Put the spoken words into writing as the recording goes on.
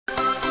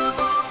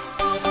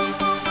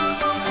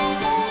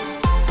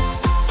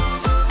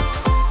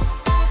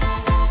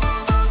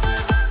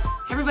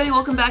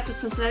welcome back to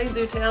Cincinnati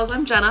Zoo Tales.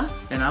 I'm Jenna.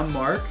 And I'm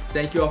Mark.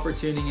 Thank you all for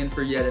tuning in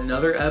for yet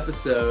another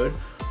episode.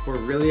 We're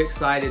really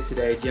excited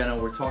today, Jenna.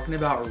 We're talking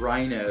about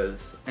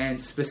rhinos, and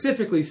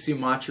specifically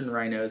Sumatran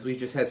rhinos. We've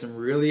just had some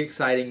really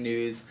exciting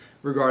news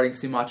regarding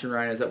Sumatran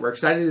rhinos that we're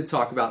excited to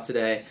talk about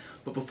today.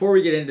 But before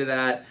we get into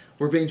that,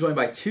 we're being joined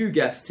by two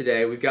guests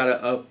today. We've got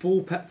a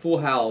full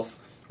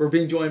house. We're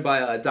being joined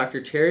by Dr.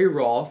 Terry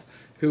Roth,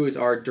 who is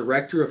our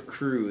Director of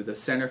CREW, the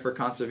Center for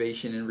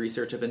Conservation and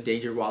Research of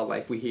Endangered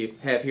Wildlife we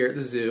have here at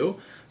the zoo.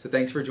 So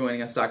thanks for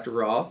joining us, Dr.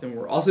 Roth. And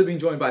we're also being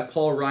joined by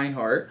Paul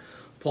Reinhardt.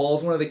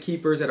 Paul's one of the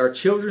keepers at our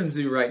children's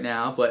zoo right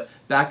now, but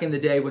back in the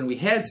day when we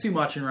had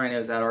Sumatran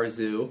rhinos at our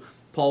zoo,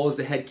 Paul was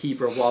the head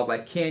keeper of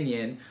Wildlife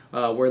Canyon,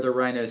 where the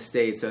rhinos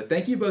stayed. So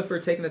thank you both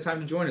for taking the time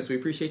to join us. We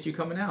appreciate you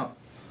coming out.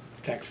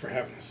 Thanks for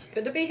having us.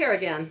 Good to be here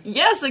again.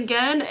 Yes,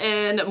 again,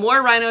 and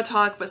more rhino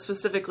talk, but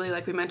specifically,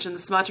 like we mentioned, the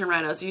Sumatran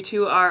rhinos. You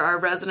two are our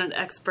resident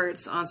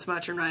experts on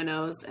Sumatran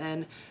rhinos,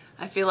 and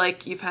I feel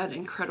like you've had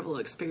incredible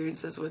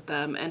experiences with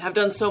them and have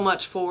done so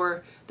much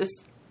for this.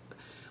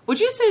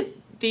 Would you say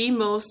the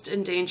most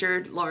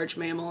endangered large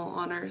mammal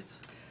on Earth?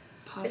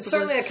 Possibly? It's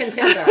certainly a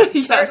contender.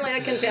 Yes. Certainly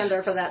a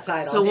contender for that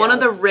title. So yes. one of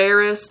the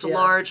rarest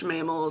large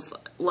mammals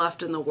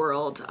left in the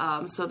world.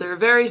 So they're a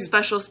very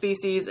special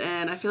species,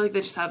 and I feel like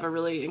they just have a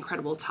really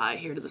incredible tie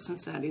here to the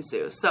Cincinnati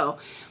Zoo. So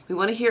we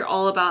want to hear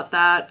all about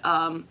that,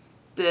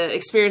 the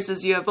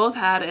experiences you have both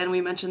had, and we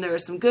mentioned there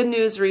was some good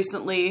news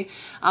recently.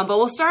 But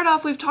we'll start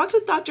off, we've talked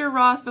with Dr.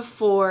 Roth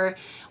before.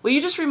 Will you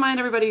just remind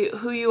everybody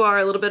who you are,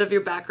 a little bit of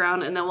your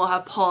background, and then we'll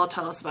have Paul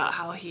tell us about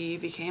how he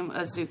became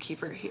a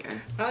zookeeper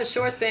here. Oh,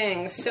 sure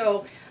thing.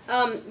 So,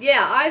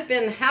 I've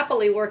been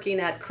happily working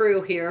at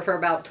CREW here for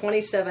about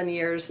 27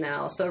 years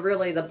now. So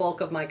really the bulk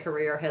of my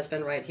career has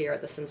been right here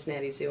at the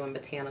Cincinnati Zoo and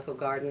Botanical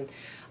Garden.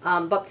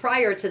 But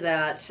prior to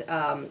that,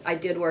 I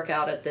did work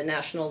out at the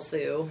National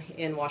Zoo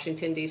in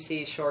Washington,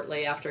 D.C.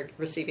 shortly after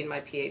receiving my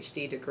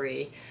PhD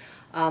degree.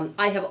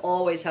 I have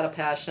always had a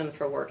passion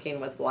for working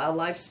with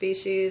wildlife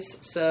species.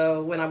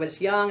 So when I was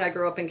young, I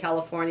grew up in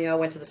California,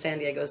 went to the San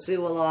Diego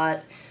Zoo a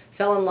lot,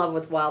 fell in love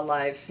with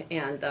wildlife,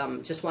 and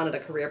just wanted a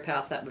career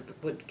path that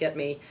would get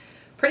me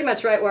pretty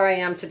much right where I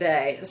am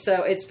today.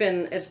 So it's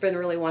been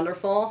really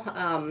wonderful,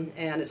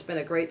 and it's been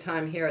a great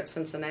time here at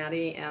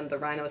Cincinnati, and the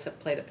rhinos have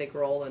played a big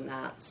role in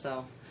that.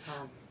 So.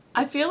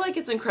 I feel like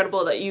it's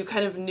incredible that you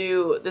kind of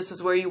knew this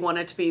is where you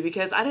wanted to be,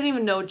 because I didn't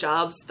even know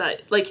jobs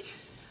that, like,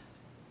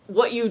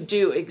 what you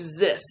do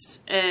exists,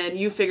 and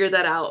you figured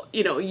that out,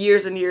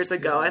 years and years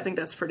ago. I think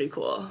that's pretty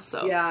cool.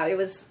 So yeah, it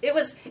was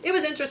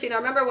interesting. I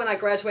remember when I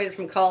graduated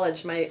from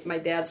college, my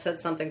dad said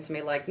something to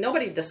me like,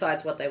 nobody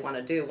decides what they want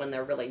to do when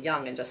they're really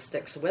young and just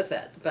sticks with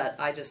it. But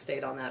I just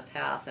stayed on that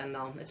path, and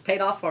it's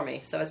paid off for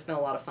me. So it's been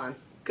a lot of fun.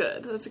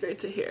 Good. That's great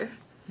to hear.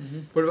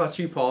 Mm-hmm. What about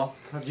you, Paul?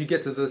 How did you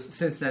get to the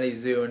Cincinnati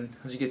Zoo, and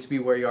how did you get to be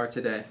where you are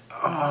today?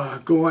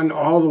 Going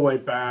all the way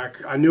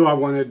back, I knew I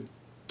wanted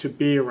to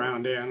be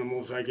around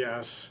animals, I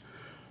guess.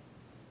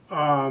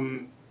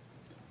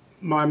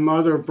 My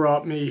mother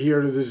brought me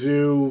here to the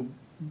zoo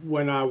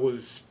when I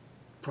was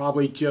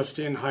probably just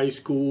in high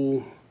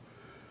school,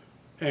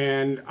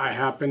 and I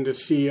happened to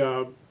see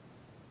a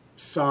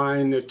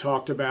sign that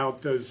talked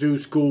about the zoo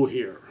school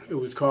here. It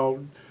was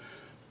called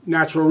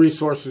Natural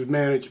Resources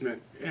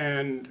Management,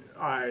 and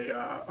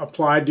I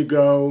applied to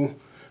go.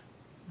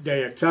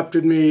 They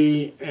accepted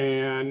me,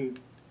 and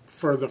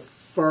for the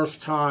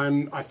first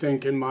time, I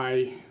think, in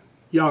my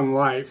young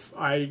life,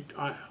 I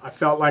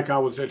felt like I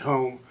was at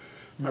home.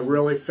 I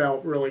really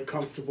felt really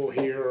comfortable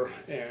here,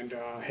 and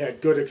had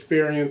good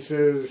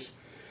experiences.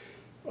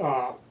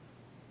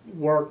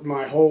 Worked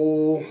my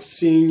whole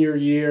senior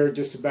year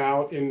just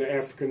about in the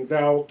African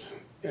veldt,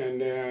 and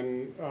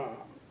then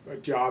a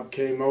job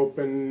came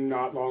open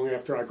not long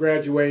after I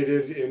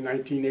graduated in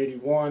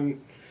 1981,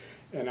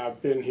 and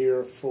I've been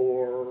here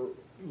for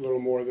a little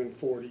more than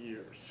 40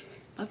 years.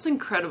 That's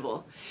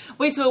incredible.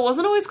 Wait, so it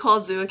wasn't always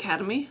called Zoo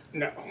Academy?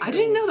 No. I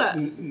didn't know that.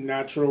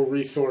 Natural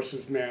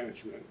Resources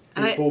Management.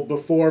 People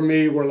before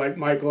me were like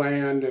Mike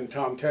Land and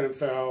Tom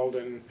Tenenfeld,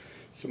 and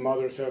some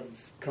others have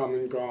come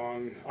and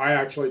gone. I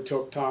actually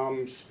took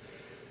Tom's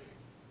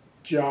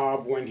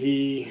job when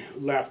he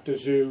left the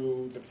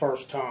zoo the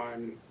first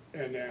time,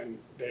 and then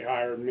they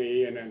hired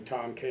me, and then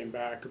Tom came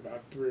back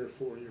about 3 or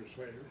 4 years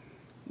later.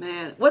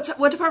 Man, what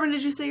department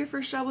did you say your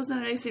first job was in?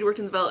 I know you said you worked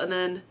in the veldt, and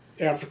then...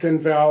 African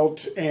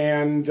veldt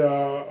and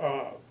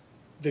the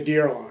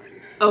deer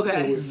line.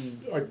 Okay. It was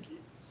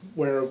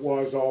where it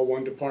was all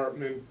one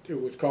department.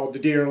 It was called the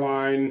deer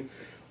line,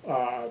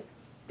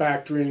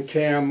 Bactrian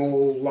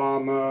camel,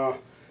 llama,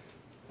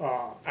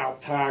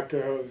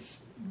 alpacas,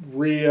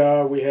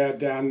 rhea we had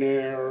down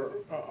there,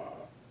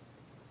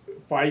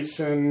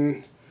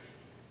 bison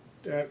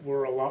that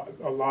were a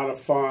lot of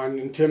fun,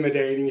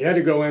 intimidating. You had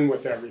to go in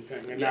with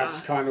everything, and that's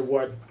kind of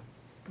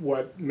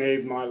what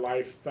made my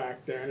life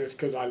back then, is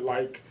because I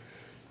like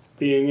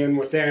being in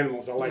with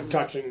animals. I like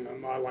touching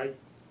them. I like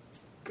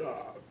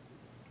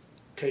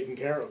taking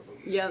care of them.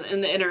 Yeah,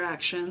 and the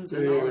interactions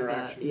and all of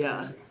that.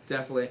 Yeah.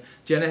 Definitely.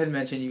 Jenna had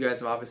mentioned you guys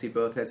have obviously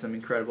both had some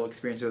incredible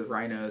experience with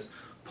rhinos.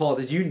 Paul,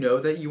 did you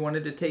know that you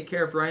wanted to take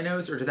care of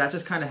rhinos, or did that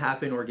just kind of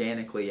happen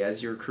organically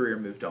as your career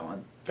moved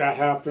on? That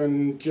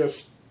happened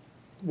just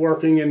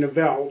working in the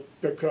veldt,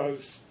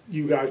 because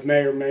you guys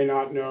may or may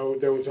not know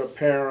there was a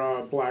pair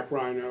of black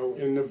rhino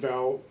in the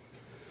veldt,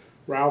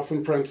 Ralph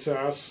and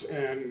Princess,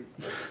 and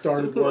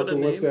started working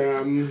with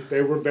them.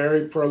 They were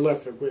very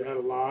prolific. We had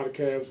a lot of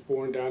calves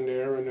born down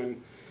there, and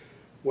then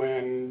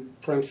when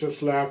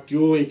Princess left,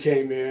 Julie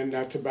came in.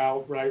 That's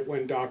about right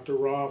when Dr.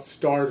 Roth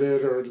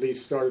started, or at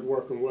least started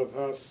working with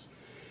us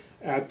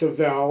at the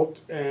veldt,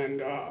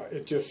 and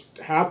it just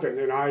happened.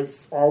 And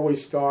I've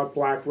always thought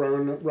black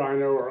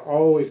rhino are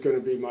always going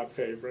to be my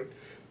favorite.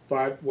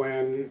 But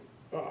when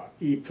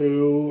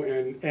Ipu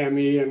and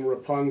Emmy and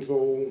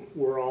Rapunzel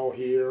were all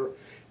here,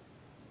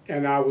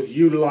 and I was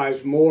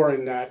utilized more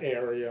in that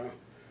area,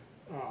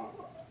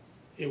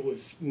 it was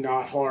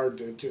not hard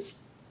to just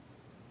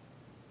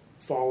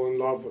fall in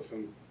love with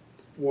them.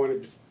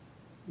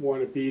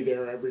 Want to be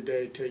there every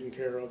day, taking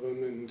care of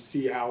them, and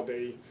see how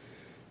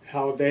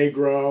they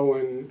grow,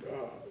 and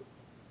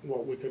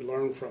what we could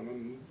learn from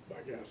them,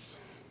 I guess.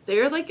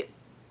 They're like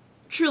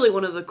truly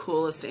one of the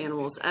coolest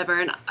animals ever,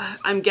 and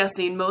I'm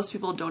guessing most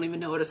people don't even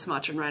know what a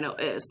Sumatran rhino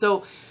is.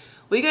 So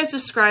will you guys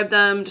describe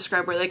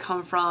where they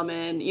come from,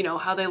 and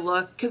how they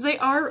look, because they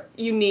are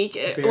unique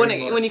when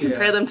you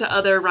compare them to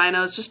other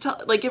rhinos. Just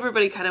tell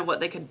everybody kind of what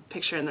they could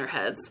picture in their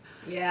heads.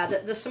 Yeah,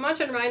 the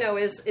Sumatran rhino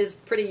is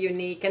pretty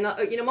unique, and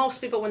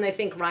most people, when they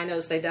think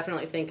rhinos, they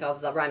definitely think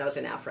of the rhinos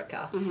in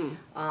Africa.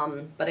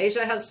 Mm-hmm. But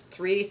Asia has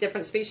 3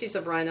 different species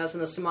of rhinos,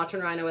 and the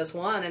Sumatran rhino is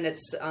one, and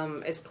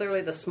it's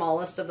clearly the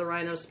smallest of the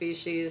rhino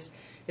species.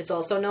 It's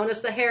also known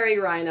as the hairy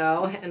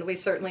rhino, and we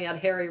certainly had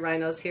hairy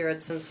rhinos here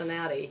at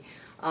Cincinnati.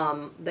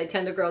 They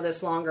tend to grow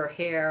this longer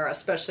hair,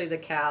 especially the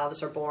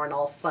calves are born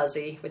all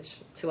fuzzy, which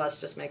to us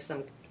just makes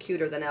them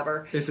cuter than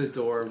ever. It's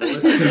adorable.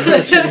 It's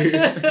so cute.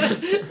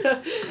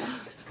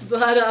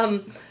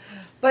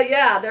 But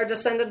yeah, they're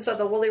descendants of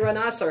the woolly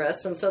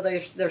rhinoceros, and so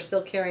they're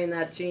still carrying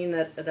that gene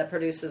that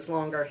produces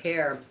longer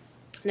hair.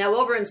 Now,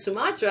 over in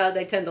Sumatra,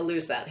 they tend to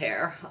lose that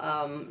hair,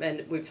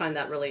 and we find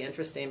that really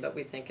interesting, but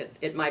we think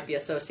it might be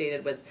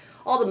associated with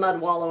all the mud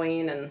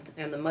wallowing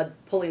and the mud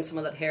pulling some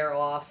of that hair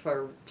off,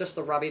 or just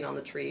the rubbing on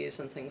the trees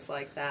and things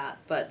like that.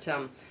 But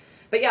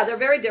yeah, they're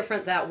very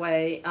different that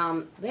way.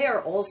 They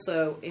are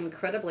also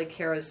incredibly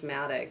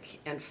charismatic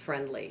and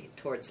friendly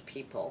towards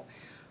people.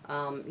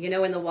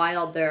 In the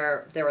wild,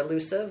 they're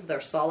elusive, they're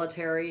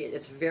solitary.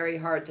 It's very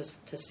hard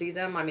to see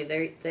them. I mean,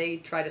 they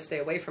try to stay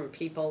away from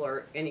people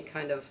or any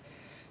kind of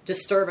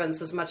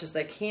disturbance as much as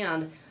they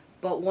can,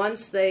 but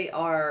once they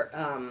are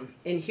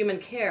in human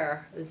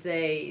care,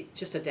 they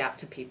just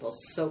adapt to people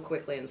so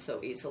quickly and so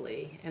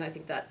easily, and I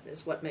think that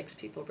is what makes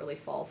people really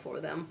fall for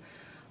them,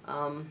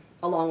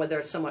 along with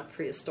their somewhat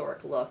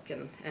prehistoric look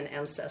and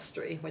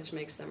ancestry, which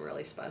makes them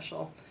really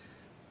special.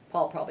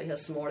 Paul probably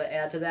has some more to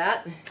add to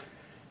that.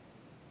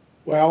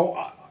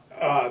 Well,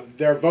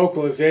 their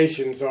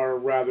vocalizations are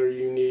rather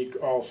unique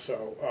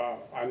also.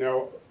 I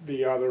know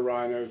the other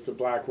rhinos, the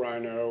black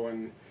rhino,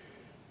 and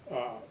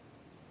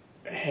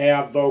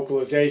have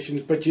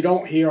vocalizations, but you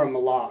don't hear them a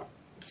lot.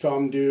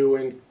 Some do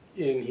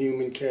in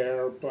human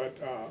care, but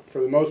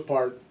for the most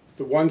part,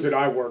 the ones that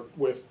I worked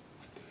with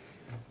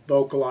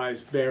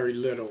vocalized very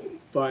little.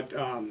 But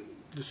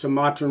the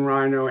Sumatran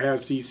rhino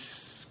has these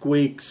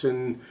squeaks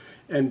and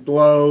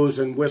blows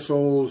and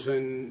whistles,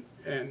 and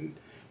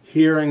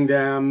hearing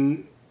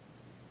them,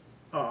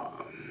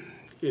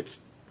 it's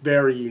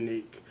very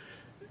unique.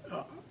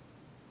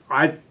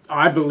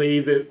 I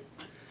believe it,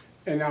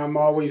 and I'm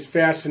always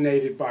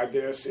fascinated by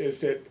this, is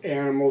that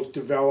animals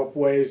develop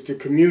ways to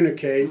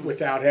communicate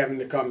without having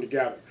to come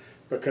together,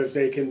 because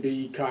they can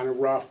be kind of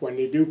rough when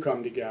they do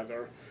come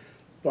together.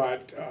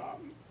 But,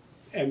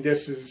 and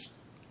this is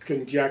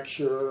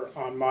conjecture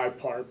on my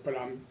part, but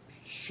I'm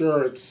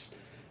sure it's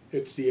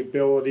the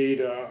ability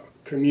to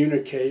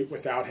communicate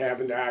without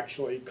having to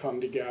actually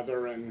come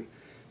together and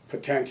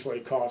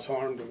potentially cause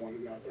harm to one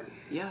another.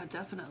 Yeah,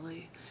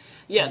 definitely.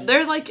 Yeah,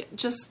 they're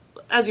just,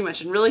 as you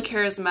mentioned, really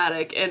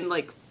charismatic, and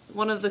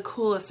one of the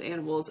coolest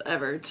animals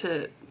ever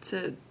to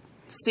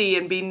see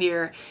and be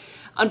near.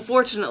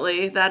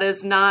 Unfortunately, that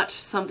is not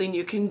something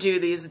you can do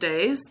these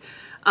days.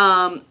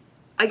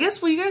 I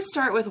guess, will you guys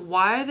start with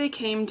why they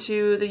came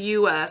to the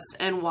U.S.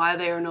 and why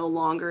they are no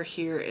longer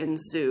here in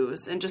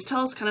zoos? And just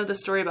tell us kind of the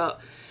story about,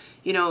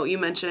 you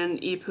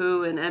mentioned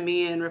Ipu and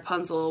Emmy and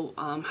Rapunzel,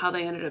 how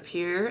they ended up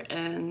here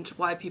and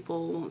why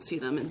people won't see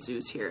them in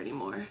zoos here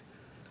anymore.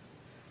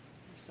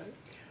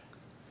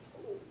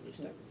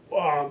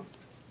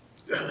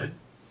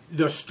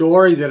 The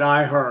story that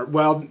I heard,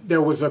 well,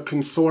 there was a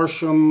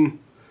consortium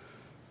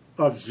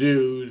of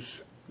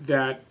zoos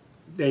that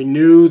they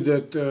knew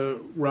that the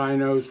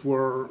rhinos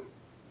were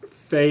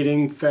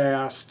fading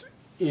fast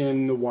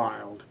in the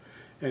wild,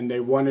 and they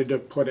wanted to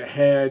put a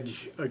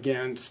hedge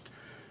against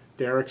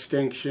their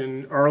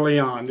extinction early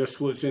on. This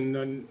was in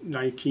the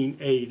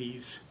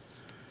 1980s.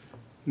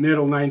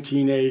 middle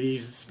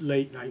 1980s,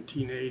 late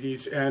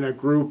 1980s, and a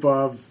group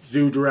of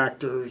zoo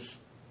directors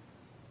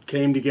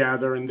came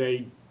together and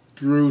they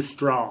drew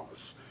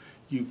straws.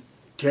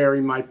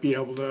 Terry might be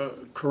able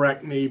to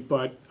correct me,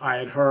 but I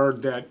had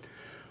heard that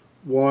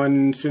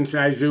one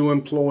Cincinnati Zoo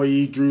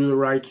employee drew the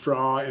right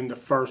straw and the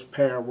first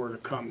pair were to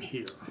come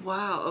here.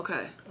 Wow,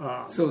 okay.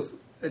 So it's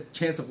a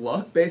chance of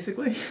luck,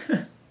 basically?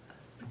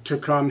 To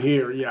come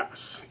here,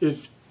 yes.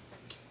 Is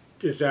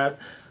that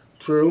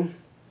true?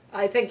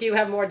 I think you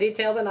have more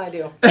detail than I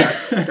do.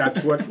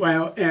 That's what,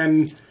 well,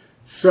 and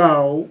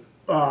so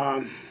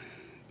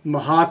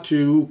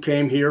Mahatu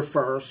came here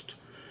first,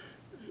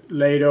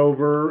 laid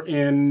over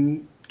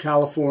in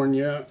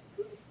California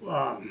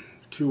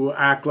to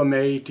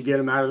acclimate, to get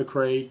them out of the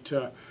crate,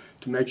 to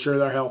make sure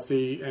they're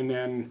healthy, and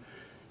then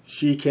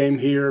she came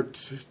here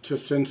to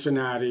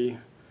Cincinnati,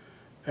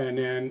 and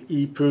then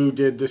Ipu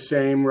did the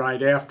same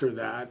right after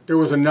that. There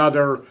was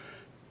another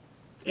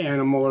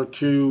animal or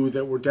two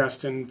that were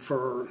destined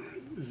for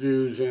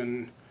zoos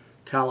in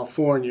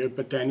California,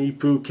 but then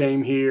Ipu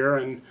came here,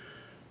 and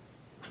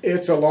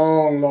it's a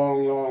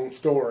long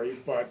story,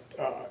 but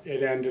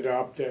it ended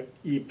up that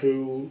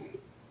Ipu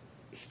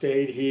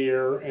stayed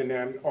here, and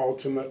then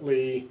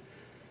ultimately,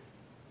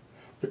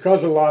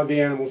 because a lot of the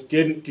animals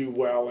didn't do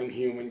well in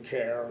human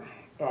care,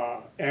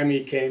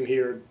 Emmy came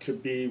here to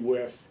be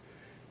with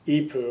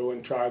Ipu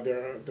and tried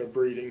their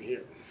breeding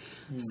here.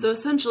 So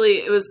essentially,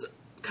 it was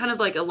kind of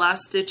like a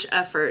last-ditch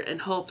effort in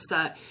hopes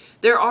that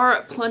there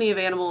are plenty of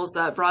animals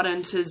that brought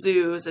into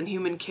zoos and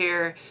human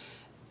care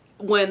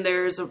when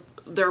there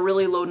are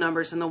really low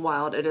numbers in the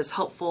wild. It is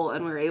helpful,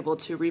 and we were able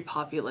to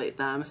repopulate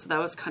them. So that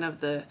was kind of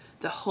the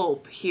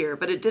hope here,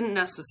 but it didn't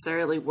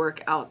necessarily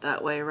work out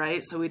that way,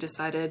 right? So we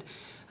decided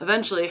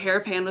eventually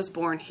Harapan was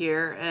born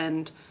here,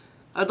 and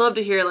I'd love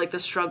to hear like the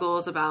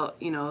struggles about,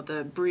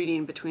 the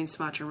breeding between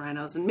Sumatran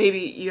rhinos, and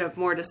maybe you have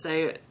more to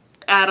say,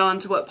 add on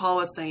to what Paul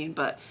was saying,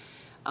 but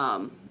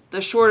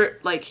the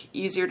short,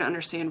 easier to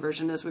understand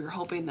version is we were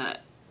hoping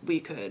that we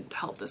could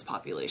help this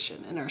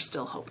population and are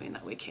still hoping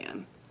that we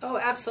can. Oh,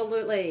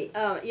 absolutely.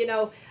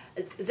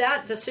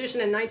 That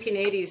decision in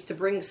 1980s to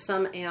bring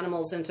some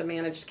animals into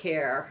managed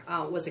care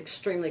was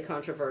extremely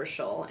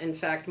controversial. In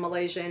fact,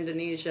 Malaysia,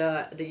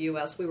 Indonesia, the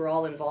U.S., we were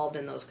all involved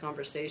in those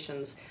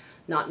conversations.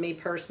 Not me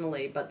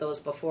personally, but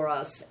those before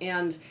us.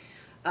 And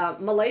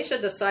Malaysia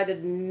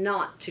decided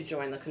not to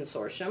join the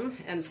consortium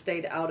and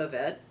stayed out of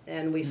it.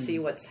 And we see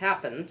what's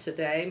happened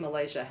today.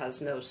 Malaysia has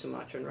no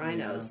Sumatran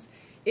rhinos.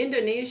 Yeah.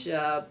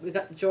 Indonesia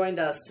joined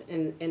us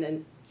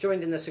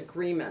joined in this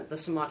agreement, the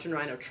Sumatran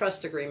Rhino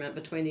Trust Agreement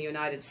between the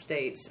United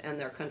States and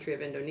their country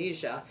of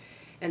Indonesia.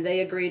 And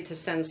they agreed to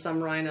send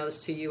some rhinos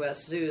to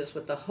U.S. zoos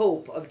with the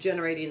hope of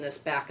generating this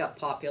backup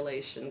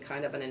population,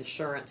 kind of an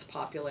insurance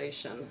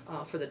population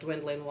for the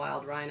dwindling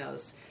wild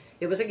rhinos.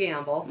 It was a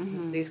gamble.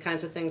 Mm-hmm. These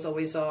kinds of things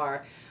always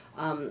are.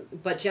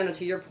 But Jenna,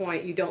 to your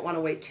point, you don't want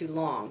to wait too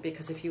long,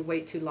 because if you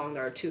wait too long,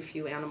 there are too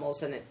few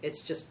animals and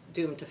it's just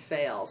doomed to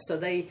fail. So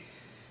they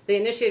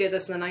initiated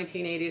this in the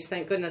 1980s.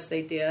 Thank goodness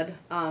they did.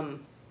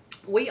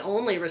 We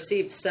only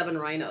received 7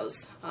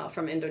 rhinos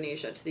from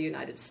Indonesia to the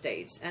United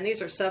States. And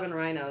these are 7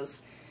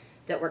 rhinos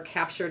that were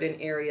captured in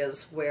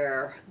areas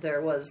where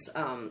there was,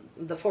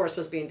 the forest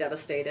was being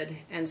devastated.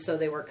 And so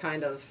they were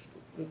kind of,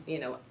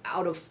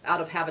 out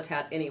of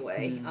habitat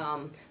anyway.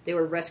 They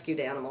were rescued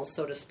animals,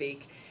 so to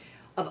speak,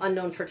 of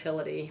unknown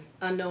fertility,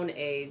 unknown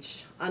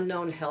age,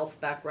 unknown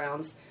health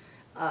backgrounds.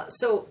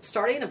 So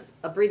starting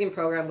a breeding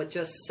program with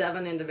just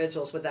 7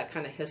 individuals with that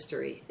kind of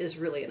history is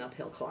really an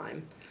uphill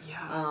climb.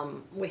 Yeah.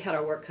 We had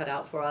our work cut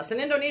out for us. And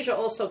Indonesia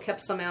also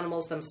kept some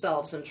animals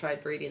themselves and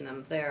tried breeding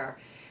them there.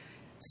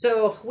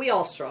 So we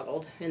all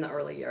struggled in the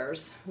early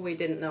years. We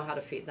didn't know how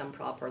to feed them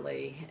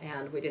properly,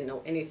 and we didn't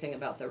know anything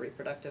about their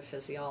reproductive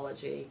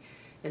physiology.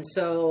 And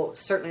so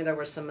certainly there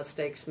were some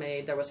mistakes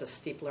made. There was a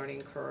steep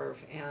learning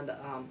curve, and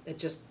it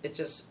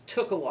just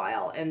took a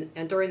while.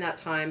 And during that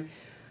time,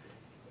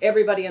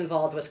 everybody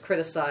involved was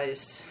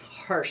criticized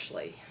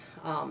harshly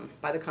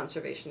by the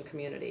conservation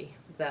community,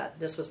 that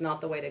this was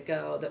not the way to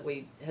go, that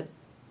we had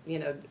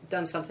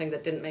done something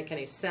that didn't make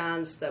any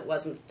sense, that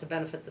wasn't to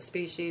benefit the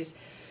species.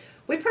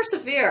 We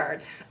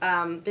persevered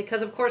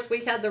because, of course,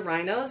 we had the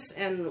rhinos,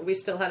 and we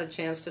still had a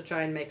chance to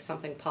try and make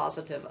something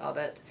positive of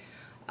it.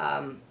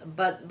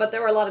 But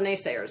there were a lot of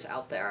naysayers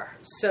out there.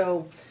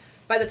 So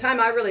by the time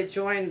I really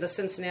joined the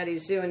Cincinnati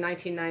Zoo in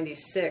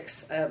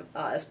 1996,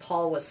 as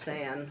Paul was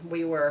saying,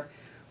 we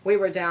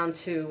were down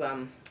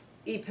to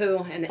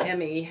Ipu and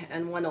Emmy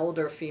and one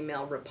older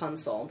female,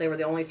 Rapunzel. They were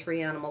the only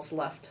 3 animals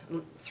left,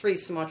 3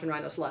 Sumatran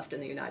rhinos left in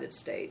the United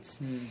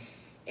States.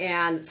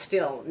 And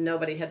still,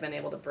 nobody had been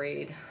able to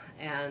breed,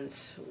 and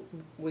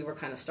we were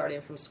kind of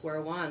starting from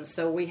square one.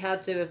 So we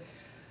had to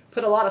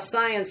put a lot of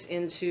science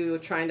into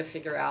trying to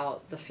figure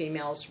out the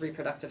female's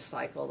reproductive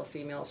cycle, the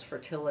female's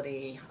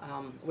fertility.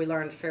 We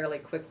learned fairly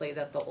quickly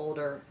that the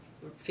older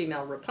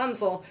female,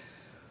 Rapunzel,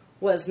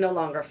 was no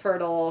longer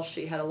fertile.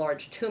 She had a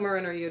large tumor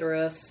in her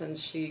uterus, and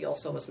she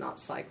also was not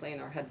cycling,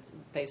 or had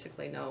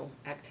basically no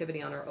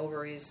activity on her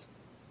ovaries.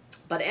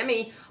 But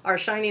Emmy, our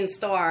shining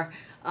star,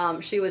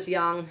 she was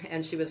young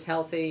and she was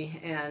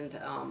healthy, and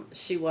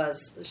she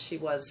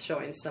was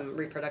showing some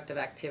reproductive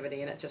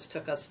activity, and it just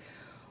took us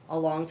a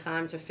long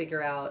time to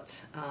figure out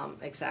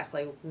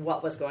exactly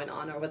what was going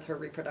on with her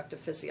reproductive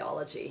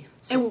physiology.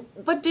 So,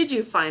 and what did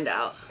you find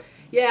out?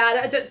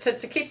 Yeah,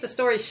 to keep the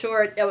story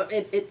short,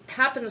 it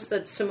happens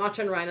that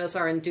Sumatran rhinos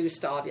are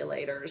induced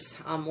ovulators,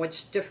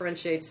 which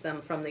differentiates them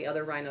from the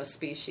other rhino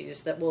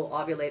species that will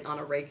ovulate on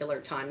a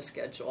regular time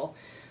schedule.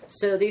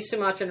 So these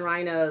Sumatran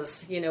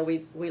rhinos, you know,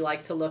 we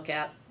like to look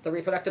at the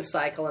reproductive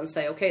cycle and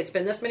say, okay, it's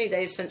been this many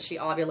days since she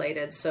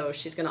ovulated, so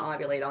she's going to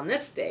ovulate on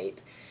this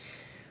date.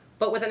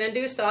 But with an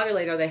induced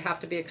ovulator, they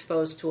have to be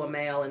exposed to a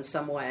male in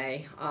some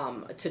way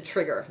to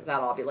trigger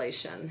that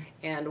ovulation.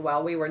 And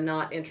while we were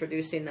not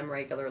introducing them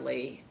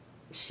regularly,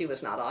 she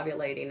was not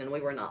ovulating and we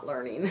were not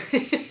learning.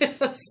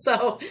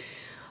 So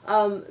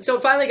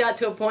it finally got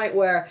to a point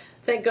where,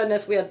 thank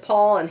goodness, we had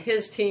Paul and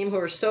his team who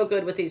are so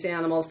good with these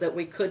animals that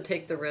we could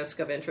take the risk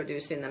of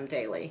introducing them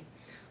daily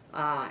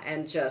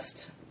and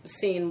just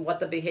seeing what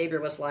the behavior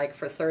was like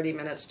for 30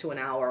 minutes to an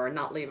hour and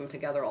not leave them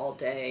together all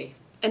day.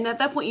 And at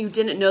that point, you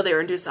didn't know they were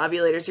induced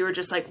ovulators. You were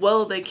just like,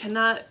 well, they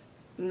cannot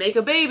make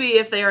a baby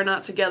if they are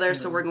not together,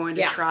 so we're going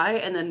to try.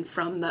 And then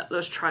from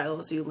those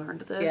trials, you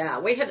learned this. Yeah,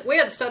 we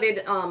had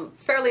studied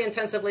fairly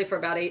intensively for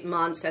about 8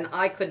 months, and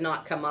I could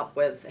not come up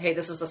with, hey,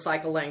 this is the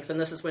cycle length, and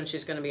this is when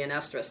she's going to be in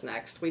estrus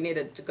next. We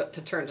needed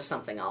to turn to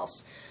something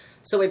else.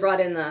 So we brought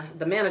in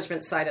the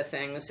management side of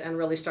things and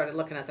really started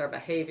looking at their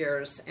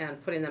behaviors and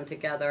putting them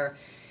together.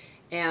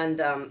 And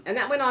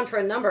that went on for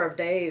a number of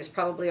days,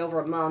 probably over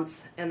a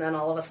month. And then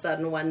all of a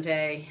sudden one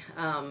day,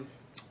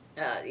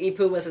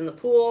 Ipu was in the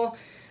pool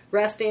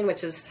resting,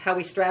 which is how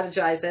we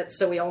strategize it.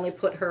 So we only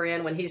put her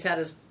in when he's had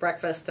his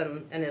breakfast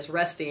and is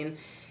resting.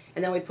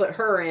 And then we put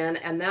her in.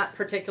 And that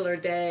particular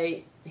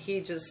day, he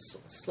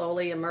just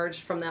slowly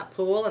emerged from that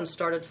pool and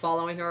started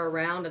following her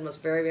around and was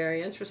very,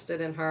 very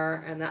interested in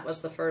her. And that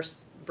was the first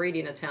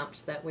breeding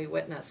attempt that we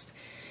witnessed.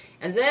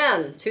 And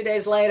then 2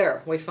 days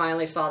later, we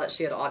finally saw that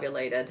she had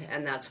ovulated,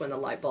 and that's when the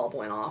light bulb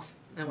went off,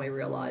 and we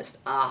realized,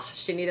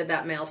 she needed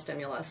that male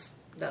stimulus.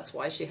 That's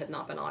why she had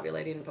not been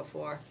ovulating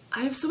before.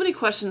 I have so many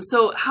questions.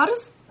 So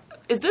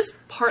is this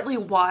partly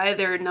why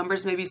their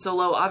numbers may be so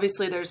low?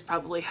 Obviously, there's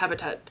probably less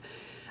habitat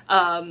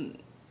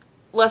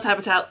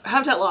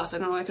loss. I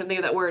don't know, I couldn't think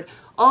of that word.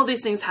 All of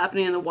these things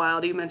happening in the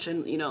wild. You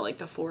mentioned, you know, like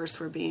the forests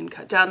were being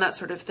cut down, that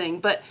sort of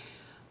thing. But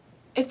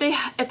if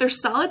they're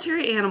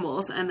solitary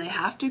animals and they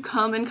have to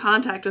come in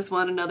contact with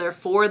one another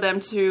for them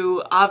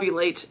to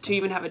ovulate, to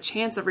even have a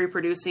chance of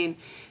reproducing,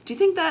 do you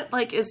think that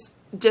like is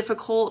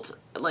difficult,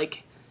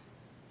 like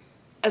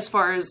as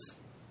far as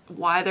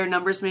why their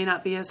numbers may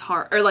not be as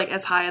hard or like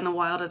as high in the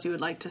wild as you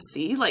would like to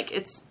see? Like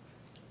it's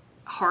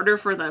harder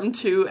for them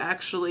to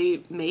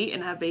actually mate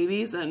and have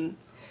babies? And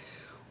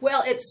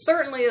well, it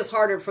certainly is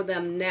harder for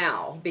them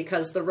now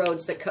because the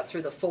roads that cut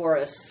through the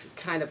forests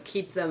kind of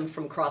keep them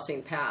from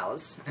crossing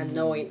paths and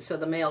knowing, so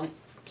the male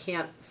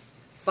can't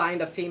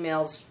find a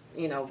female's,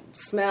 you know,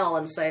 smell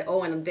and say,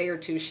 oh, in a day or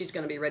two she's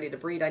going to be ready to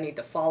breed, I need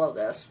to follow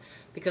this,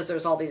 because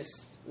there's all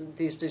these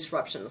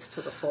disruptions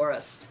to the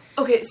forest.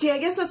 Okay, see, I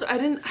guess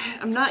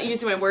I'm not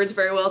using my words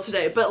very well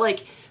today, but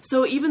like,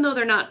 so even though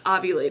they're not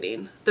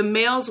ovulating, the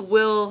males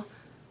will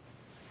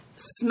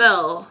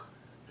smell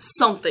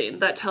something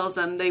that tells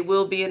them they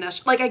will be in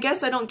estrus. Like, I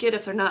guess I don't get,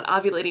 if they're not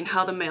ovulating,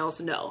 how the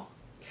males know.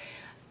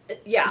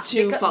 Yeah,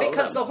 because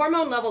them. The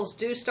hormone levels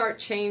do start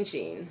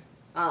changing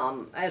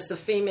as the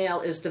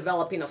female is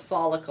developing a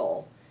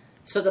follicle.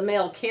 So the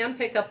male can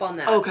pick up on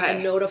that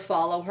and know to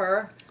follow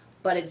her,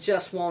 but it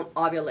just won't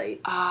ovulate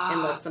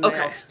unless the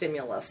male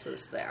stimulus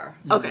is there.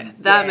 Okay,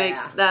 that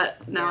makes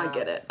that, now I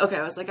get it. Okay,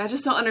 I was like, I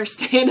just don't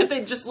understand if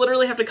they just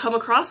literally have to come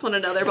across one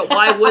another, but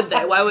why would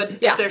they? Why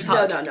would if they're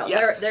solitary? No.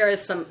 Yeah. There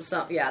is some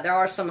there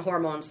are some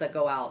hormones that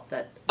go out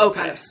that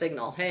kind of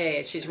signal,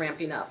 hey, she's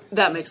ramping up.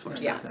 That makes more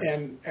sense.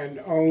 And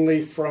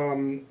only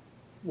from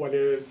what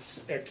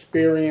is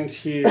experience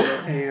here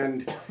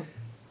and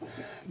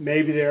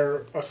maybe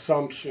they're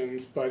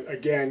assumptions, but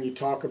again, you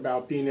talk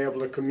about being able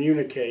to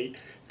communicate.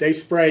 They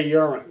spray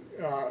urine.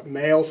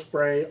 Males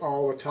spray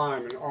all the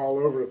time and all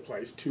over the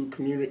place to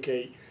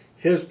communicate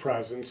his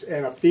presence,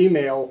 and a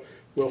female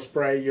will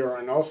spray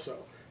urine also,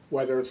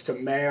 whether it's to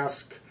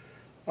mask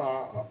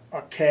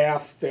a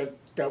calf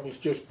that was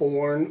just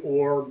born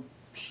or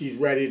she's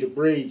ready to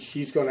breed.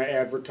 She's going to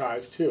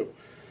advertise too.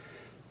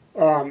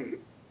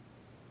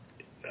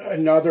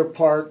 Another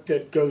part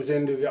that goes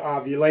into the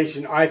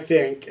ovulation, I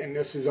think, and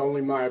this is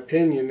only my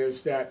opinion,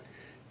 is that,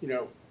 you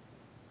know,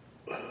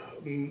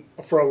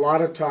 for a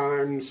lot of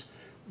times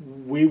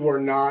we were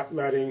not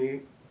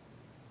letting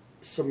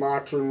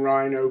Sumatran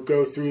rhino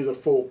go through the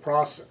full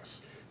process,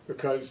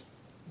 because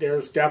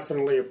there's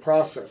definitely a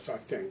process, I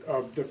think,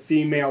 of the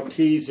female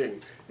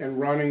teasing and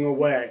running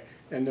away,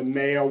 and the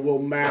male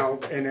will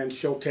mount and then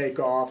she'll take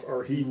off,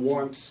 or he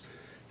wants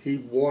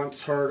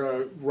her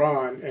to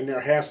run, and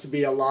there has to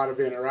be a lot of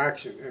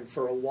interaction. And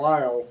for a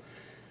while,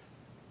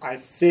 I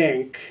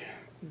think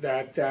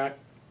that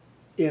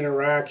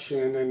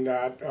interaction and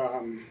that,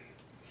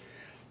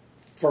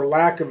 for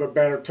lack of a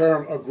better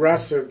term,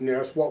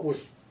 aggressiveness, what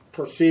was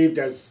perceived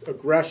as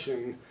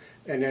aggression,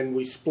 and then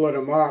we split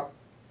them up,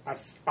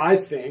 I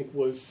think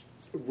was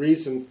a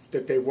reason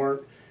that they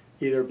weren't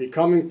either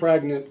becoming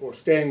pregnant or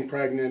staying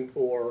pregnant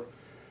or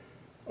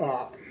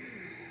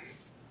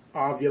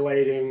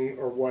ovulating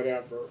or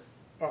whatever.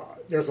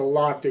 There's a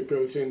lot that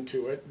goes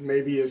into it.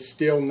 Maybe it's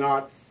still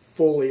not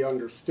fully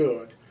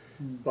understood,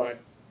 but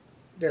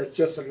there's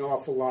just an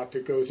awful lot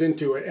that goes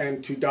into it.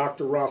 And to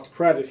Dr. Roth's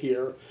credit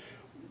here,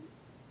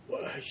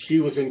 she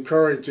was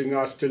encouraging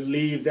us to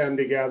leave them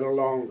together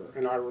longer.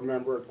 And I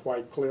remember it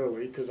quite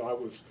clearly because I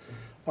was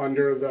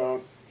under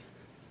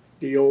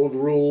the old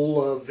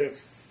rule of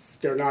if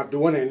they're not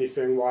doing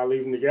anything, why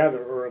leave them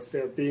together? Or if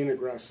they're being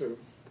aggressive,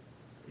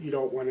 you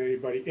don't want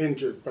anybody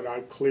injured. But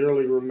I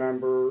clearly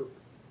remember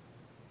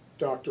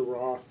Dr.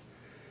 Roth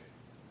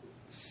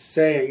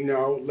saying,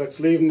 no, let's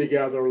leave them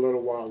together a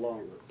little while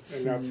longer.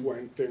 And that's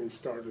when things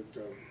started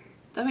to...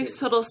 That makes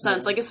total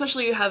sense. Like,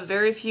 especially you have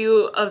very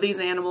few of these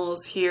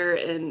animals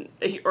here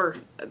or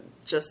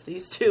just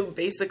these two,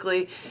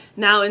 basically.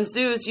 Now in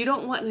zoos, you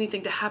don't want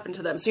anything to happen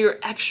to them. So you're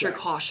extra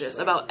cautious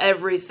about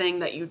everything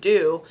that you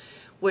do,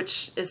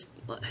 which is,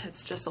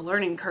 it's just a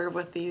learning curve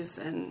with these.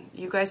 And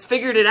you guys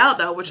figured it out,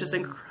 though, which is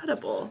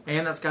incredible.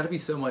 And that's got to be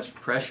so much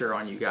pressure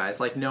on you guys.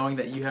 Like, knowing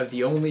that you have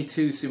the only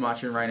 2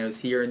 Sumatran rhinos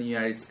here in the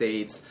United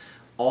States,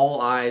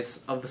 all eyes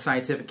of the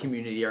scientific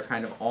community are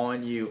kind of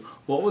on you.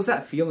 What was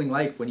that feeling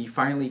like when you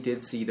finally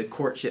did see the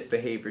courtship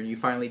behavior and you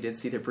finally did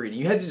see the breeding?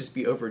 You had to just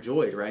be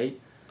overjoyed, right?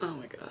 Oh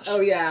my gosh.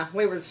 Oh yeah,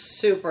 we were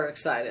super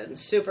excited,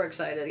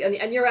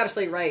 and you're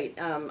absolutely right.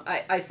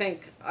 I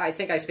think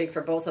I speak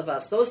for both of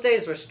us. Those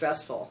days were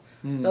stressful.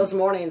 Those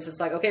mornings, it's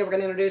like, okay, we're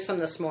going to introduce them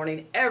this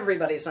morning.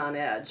 Everybody's on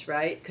edge,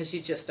 right? Because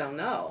you just don't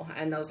know,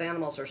 and those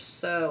animals are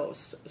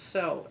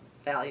so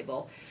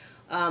valuable.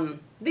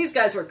 These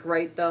guys were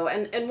great, though,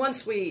 and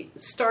once we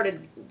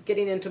started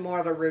getting into more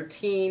of a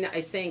routine,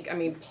 I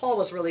mean, Paul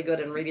was really good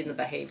in reading the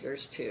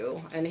behaviors,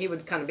 too, and he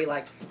would kind of be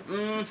like,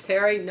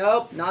 Terry,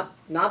 nope,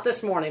 not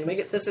this morning.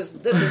 This is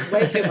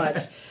way too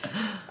much.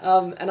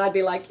 And I'd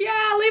be like,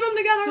 yeah, leave them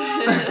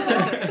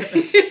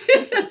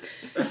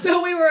together.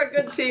 So we were a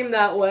good team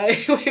that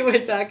way. We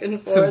went back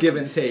and forth. Some give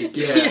and take,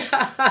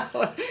 yeah.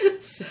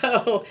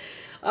 So...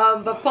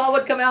 but Paul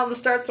would come out and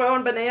start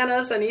throwing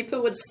bananas, and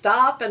Ipu would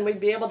stop, and we'd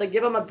be able to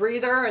give him a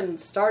breather and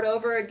start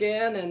over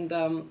again. And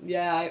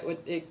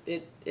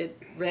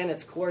it ran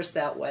its course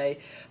that way.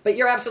 But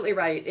you're absolutely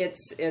right.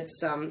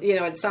 It's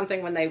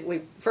something when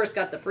we first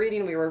got the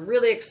breeding, we were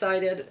really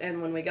excited,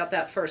 and when we got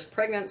that first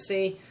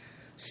pregnancy,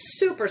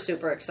 super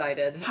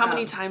excited. How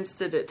many times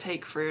did it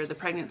take for the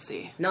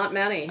pregnancy? Not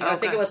many. Okay. I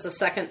think it was the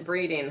second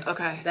breeding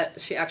Okay. that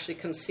she actually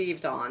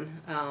conceived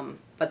on.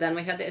 But then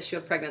we had the issue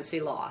of pregnancy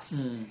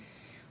loss.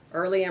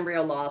 Early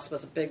embryo loss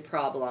was a big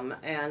problem,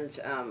 and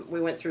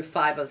we went through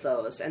 5 of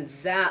those, and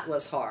that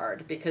was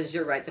hard because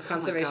you're right, the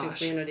conservation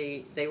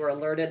community, they were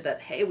alerted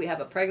that, hey, we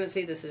have a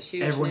pregnancy, this is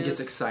huge Everyone news. gets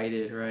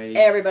excited, right?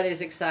 Everybody's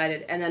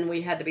excited, and then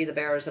we had to be the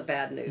bearers of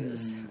bad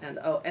news. And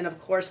of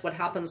course, what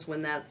happens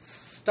when that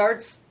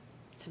starts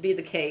to be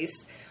the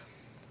case,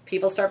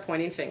 people start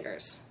pointing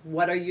fingers.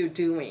 What are you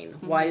doing?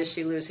 Why is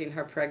she losing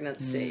her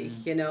pregnancy?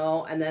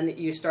 And then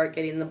you start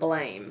getting the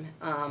blame.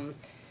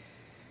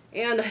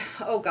 And,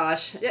 oh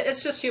gosh,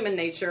 it's just human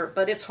nature,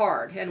 but it's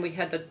hard, and we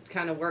had to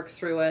kind of work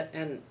through it,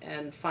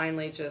 and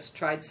finally just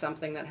tried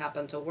something that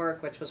happened to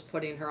work, which was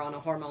putting her on a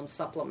hormone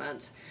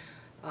supplement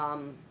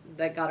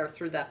that got her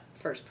through that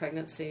first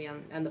pregnancy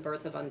and the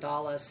birth of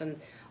Undalis.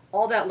 And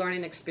all that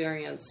learning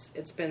experience,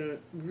 it's been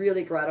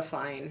really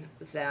gratifying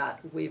that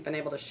we've been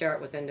able to share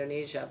it with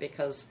Indonesia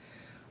because,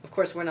 of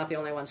course, we're not the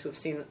only ones who have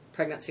seen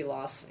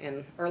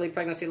early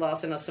pregnancy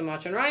loss in a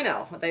Sumatran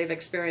rhino. They've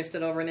experienced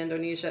it over in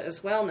Indonesia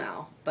as well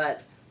now.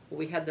 But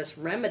we had this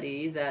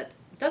remedy that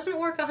doesn't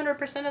work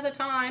 100% of the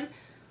time,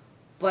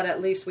 but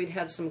at least we'd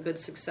had some good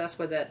success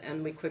with it,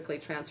 and we quickly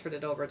transferred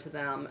it over to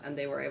them, and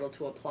they were able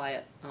to apply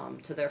it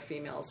to their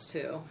females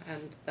too,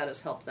 and that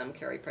has helped them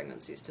carry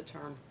pregnancies to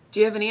term. Do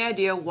you have any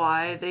idea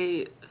why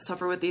they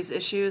suffer with these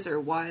issues or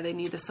why they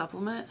need the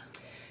supplement?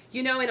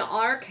 In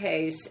our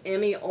case,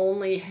 Emmy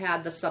only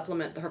had the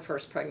supplement her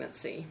first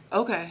pregnancy.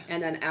 Okay.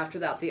 And then after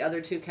that, the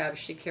other 2 calves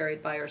she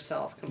carried by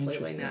herself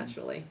completely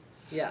naturally.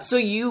 Yes. So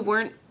you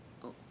weren't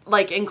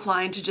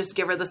inclined to just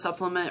give her the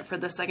supplement for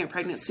the second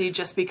pregnancy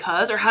just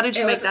because, or how did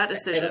you make that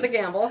decision? It was a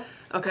gamble.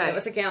 Okay. It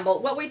was a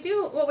gamble. What we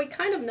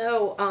kind of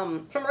know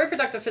from a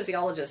reproductive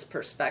physiologist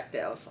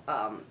perspective,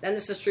 and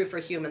this is true for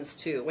humans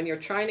too, when you're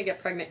trying to get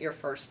pregnant your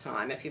first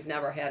time, if you've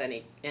never had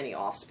any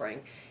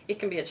offspring, it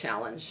can be a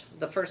challenge.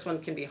 The first one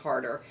can be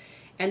harder.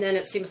 And then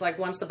it seems like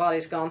once the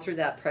body's gone through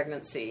that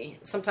pregnancy,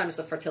 sometimes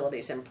the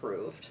fertility's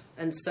improved.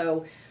 And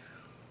so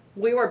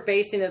we were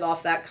basing it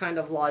off that kind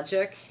of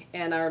logic,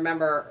 and I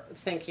remember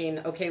thinking,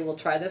 okay, we'll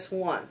try this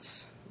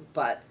once,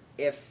 but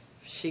if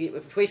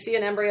we see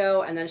an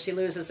embryo and then she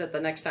loses it, the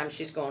next time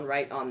she's going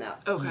right on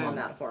that on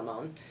that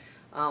hormone.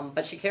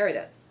 But she carried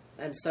it,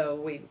 and so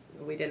we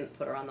didn't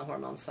put her on the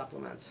hormone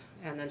supplement.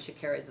 And then she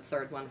carried the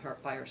third one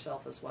by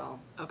herself as well.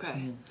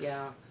 Okay.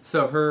 Yeah.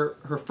 So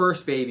her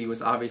first baby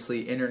was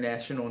obviously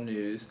international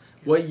news.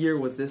 What year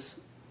was this?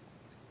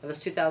 It was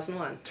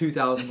 2001.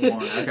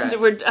 2001. Okay.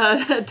 We're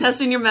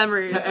testing your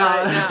memories right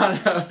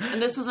now.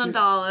 And this was on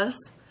Dallas.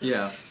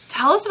 Yeah.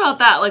 Tell us about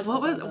that. Like,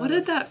 what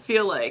did that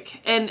feel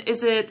like? And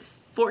is it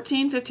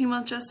 15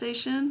 month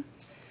gestation?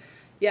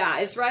 Yeah,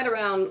 it's right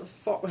around,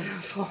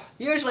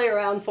 usually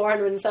around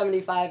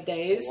 475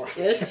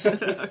 days-ish.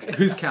 Okay.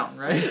 Who's counting,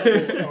 right?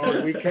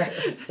 Oh, we can't,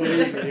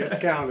 believe me,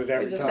 it's counted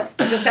every time.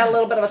 We just had a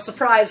little bit of a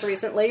surprise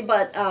recently,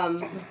 but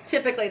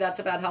typically that's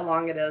about how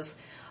long it is.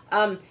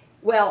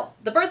 Well,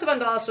 the birth of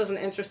Undalis was an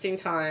interesting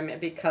time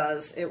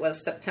because it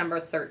was September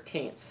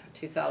 13th,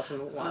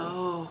 2001.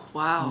 Oh,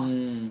 wow.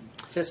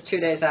 Just 2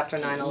 days after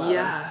 9/11.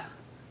 Yeah.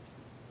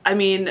 I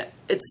mean,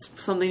 it's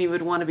something you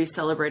would want to be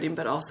celebrating,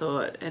 but also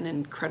an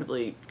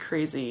incredibly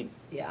crazy,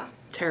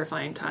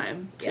 terrifying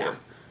time, too.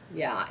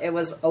 Yeah, it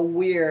was a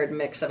weird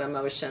mix of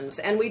emotions.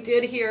 And we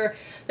did hear,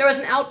 there was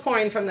an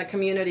outpouring from the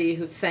community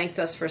who thanked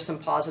us for some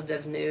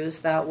positive news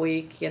that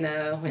week, in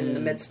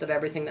the midst of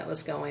everything that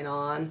was going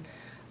on.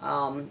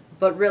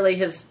 But really,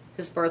 his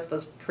birth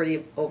was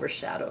pretty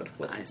overshadowed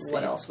with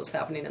what else was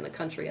happening in the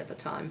country at the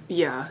time.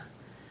 Yeah.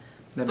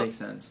 That makes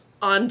sense.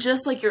 On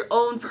just like your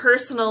own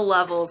personal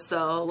levels,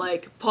 though,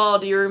 like Paul,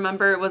 do you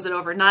remember, was it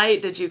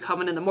overnight? Did you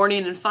come in the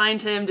morning and find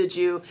him? Did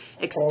you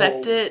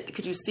expect it?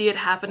 Could you see it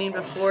happening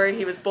before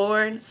he was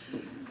born?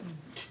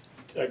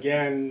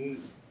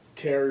 Again,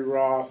 Terry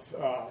Roth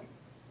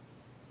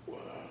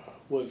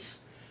was,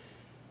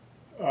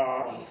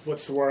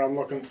 what's the word I'm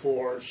looking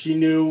for? She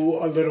knew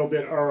a little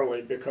bit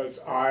early because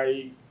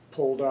I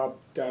pulled up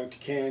down at the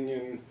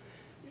canyon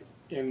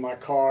in my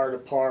car to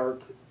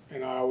park.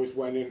 And I always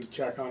went in to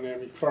check on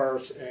Emmy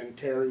first, and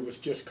Terry was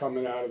just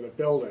coming out of the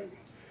building.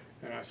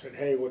 And I said,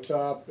 hey, what's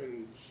up?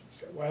 And she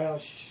said, well,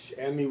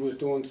 Emmy was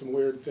doing some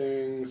weird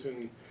things,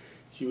 and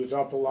she was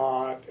up a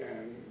lot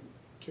and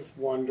just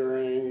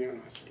wondering. And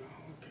I said,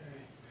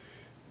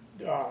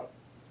 oh, okay.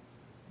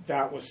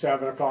 That was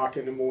 7 o'clock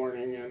in the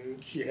morning,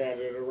 and she had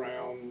it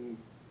around,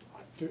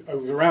 it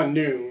was around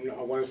noon.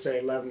 I want to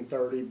say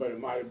 11:30, but it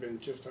might have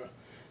been just a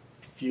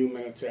few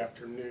minutes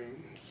after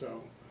noon.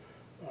 So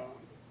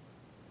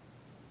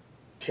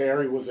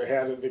Terry was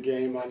ahead of the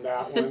game on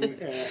that one,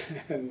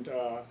 and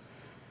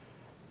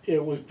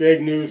it was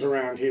big news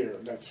around here.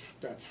 That's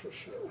for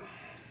sure.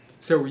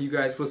 So were you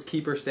guys, was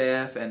keeper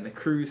staff and the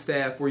crew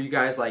staff, were you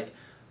guys like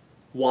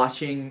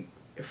watching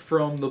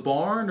from the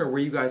barn, or were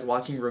you guys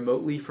watching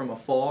remotely from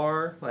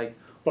afar? Like,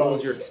 what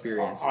was your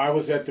experience? I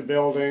was at the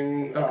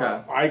building.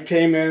 Okay. I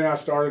came in and I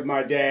started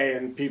my day,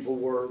 and people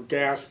were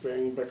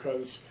gasping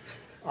because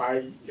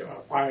I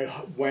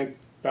went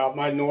about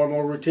my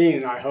normal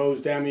routine. I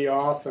hosed Emmy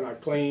off, and I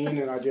cleaned,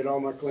 and I did all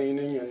my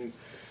cleaning, and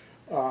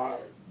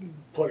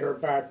put her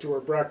back to her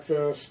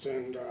breakfast,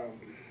 and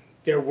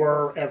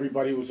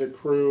everybody was a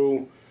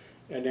crew,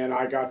 and then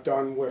I got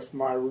done with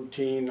my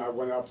routine. I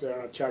went up there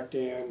and I checked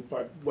in,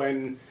 but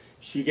when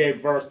she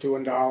gave birth to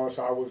Undalis,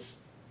 I was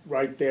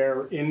right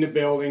there in the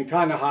building,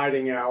 kind of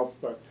hiding out,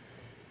 but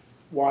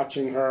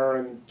watching her,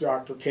 and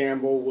Dr.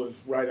 Campbell was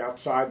right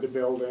outside the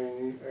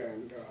building,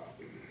 and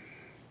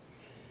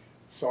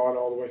saw it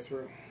all the way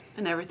through.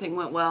 And everything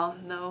went well?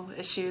 No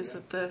issues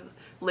with the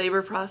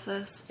labor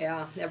process?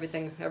 Yeah,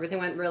 everything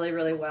went really,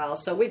 really well.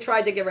 So we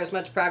tried to give her as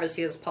much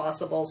privacy as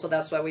possible, so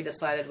that's why we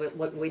decided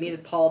we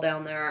needed Paul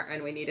down there,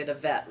 and we needed a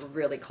vet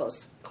really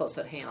close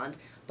at hand.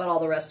 But all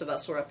the rest of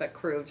us were up at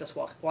crew just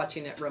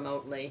watching it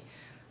remotely.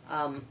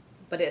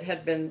 But it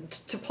had been,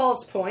 to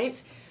Paul's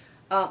point,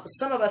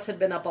 some of us had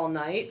been up all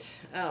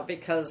night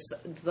because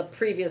the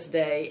previous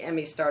day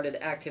Emmy started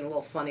acting a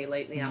little funny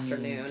late in the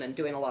afternoon and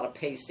doing a lot of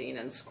pacing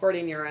and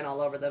squirting urine all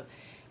over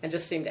and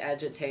just seemed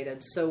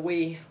agitated. So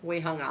we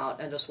hung out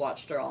and just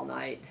watched her all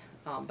night.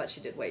 But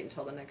she did wait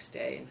until the next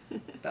day,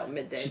 about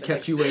midday. She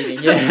kept you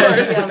waiting.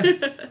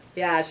 Yeah.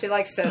 Yeah, she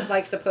likes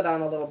to put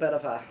on a little bit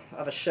of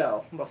a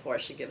show before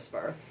she gives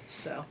birth.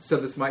 So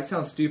this might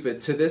sound stupid.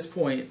 To this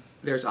point,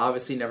 there's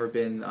obviously never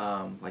been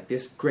like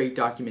this great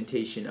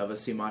documentation of a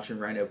Sumatran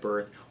Rhino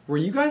birth. Were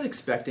you guys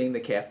expecting the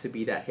calf to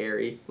be that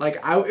hairy? Like,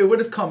 it would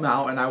have come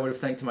out, and I would have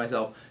thought to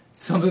myself,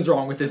 something's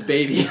wrong with this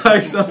baby.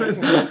 Like, something's.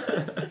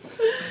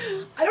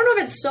 I don't know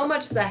if it's so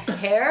much the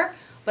hair,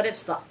 but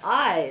it's the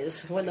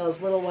eyes when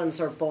those little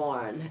ones are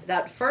born.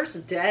 That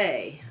first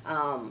day,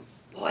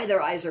 boy,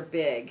 their eyes are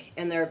big,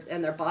 and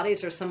their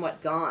bodies are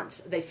somewhat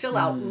gaunt. They fill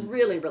out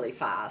really, really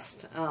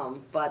fast.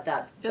 But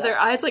their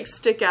eyes like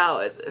stick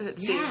out. It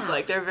seems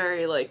like they're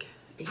very like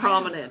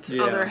prominent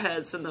on their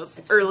heads in those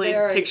early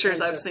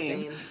pictures I've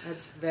seen.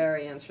 It's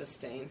very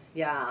interesting.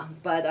 Yeah,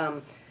 but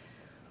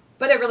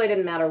it really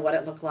didn't matter what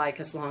it looked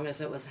like as long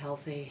as it was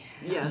healthy.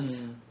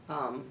 Yes.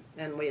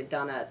 And we had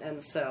done it,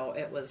 and so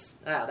it was.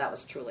 That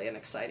was truly an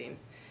exciting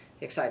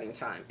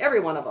time. Every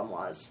one of them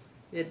was.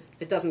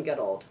 It doesn't get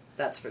old,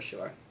 that's for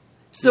sure.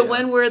 So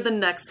when were the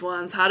next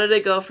ones? How did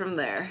it go from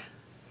there?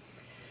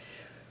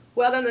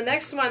 Well, then the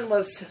next one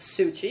was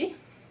Suchi.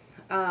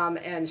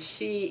 and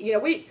she,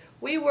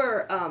 we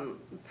were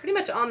pretty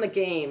much on the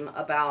game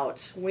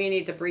about we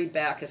need to breed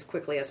back as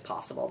quickly as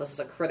possible. This is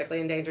a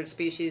critically endangered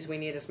species. We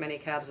need as many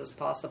calves as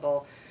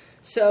possible.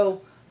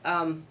 So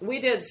we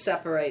did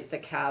separate the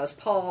calves.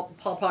 Paul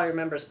probably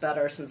remembers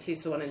better since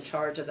he's the one in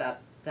charge of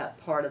that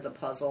part of the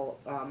puzzle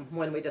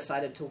when we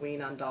decided to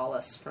wean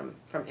Undalis from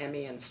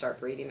Emmy and start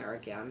breeding her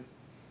again.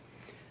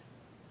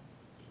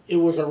 It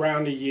was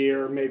around a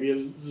year, maybe a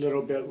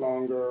little bit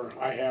longer.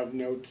 I have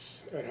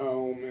notes at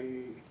home,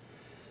 and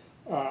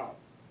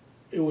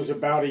it was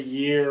about a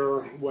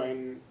year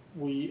when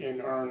we in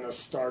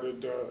earnest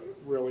started to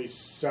really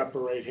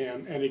separate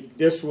him. And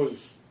this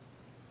was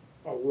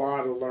a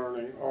lot of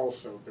learning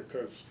also,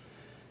 because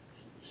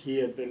he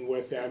had been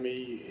with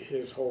Emmy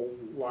his whole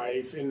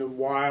life. In the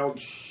wild,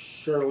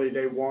 surely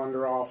they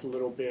wander off a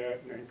little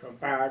bit and then come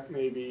back.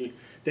 Maybe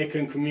they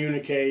can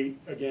communicate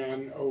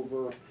again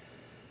over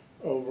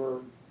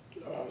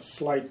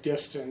slight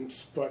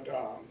distance, but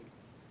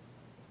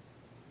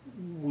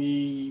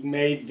we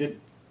made the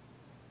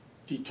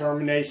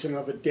determination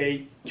of a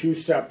date to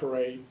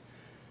separate.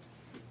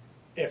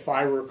 If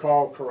I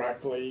recall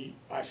correctly,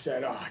 I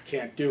said, I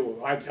can't do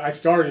it. I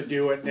started to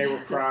do it, and they were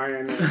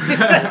crying.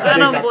 And I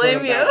don't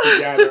blame you. I put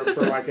them back together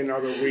for like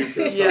another week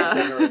or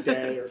something, or a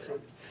day or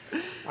something.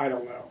 I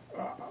don't know.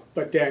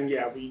 But then,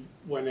 we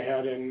went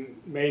ahead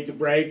and made the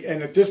break.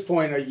 And at this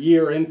point, a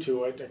year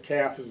into it, the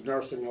calf is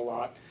nursing a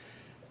lot.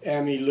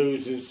 Emmy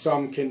loses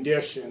some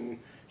condition.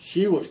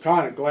 She was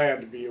kind of glad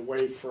to be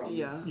away from.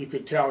 You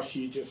could tell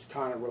she just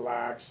kind of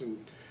relaxed,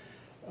 and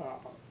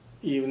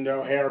even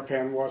though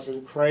Harapan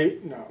wasn't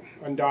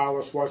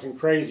Undalis wasn't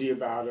crazy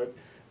about it,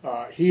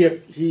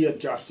 he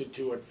adjusted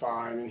to it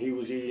fine, and he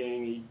was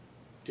eating. He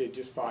did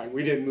just fine.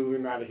 We didn't move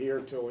him out of here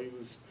until he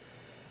was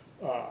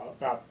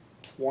about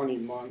 20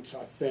 months,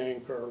 I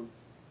think, or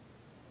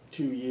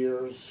 2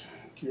 years.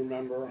 Do you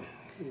remember?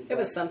 It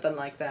was something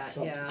like that,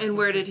 something. yeah. And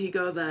where did he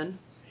go then?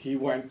 He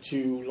went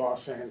to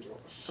Los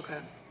Angeles. Okay.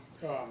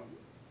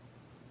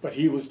 But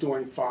he was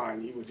doing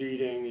fine. He was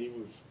eating. He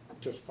was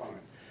just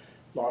fine.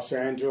 Los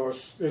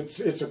Angeles,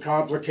 it's a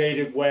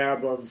complicated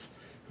web of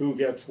who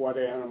gets what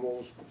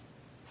animals.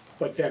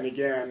 But then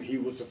again, he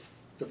was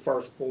the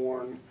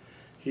firstborn.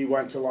 He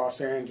went to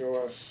Los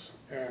Angeles,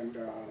 and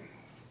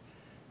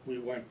we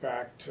went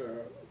back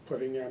to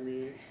putting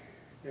Emmy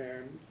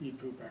and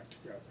Ipu back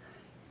together.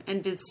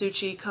 And did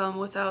Suchi come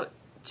without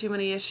too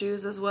many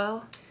issues as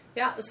well?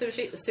 Yeah,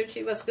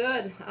 Suchi was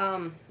good.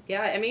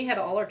 Emmy had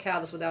all her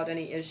calves without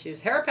any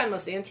issues. Harapan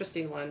was the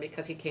interesting one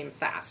because he came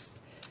fast.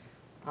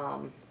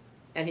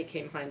 And he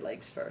came hind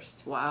legs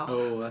first. Wow.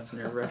 Oh, that's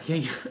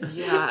nerve-wracking.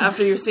 Yeah,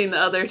 after you've seen the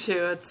other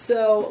two. It's...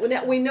 So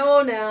we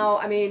know now,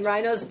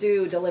 rhinos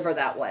do deliver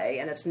that way,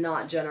 and it's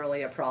not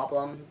generally a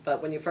problem.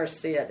 But when you first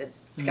see it,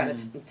 it kind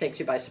of takes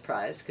you by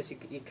surprise, because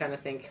you kind of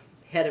think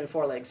head and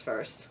forelegs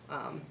first.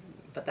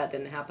 But that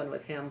didn't happen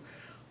with him.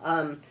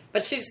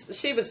 But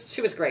she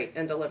was great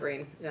in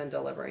delivering.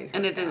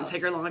 And it didn't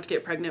take her long to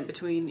get pregnant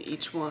between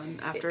each one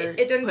after.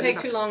 It didn't take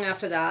too long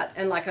after that.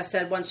 And like I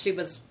said, once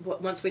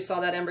we saw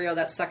that embryo,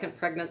 that second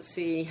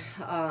pregnancy,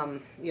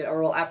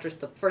 or after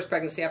the first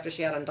pregnancy after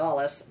she had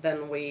Undalis,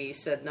 then we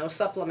said no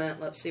supplement.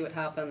 Let's see what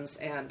happens.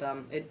 And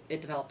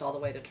it developed all the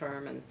way to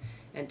term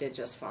and did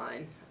just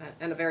fine.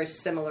 And a very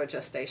similar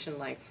gestation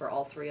length for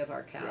all three of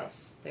our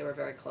calves. Yeah. They were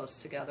very close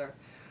together.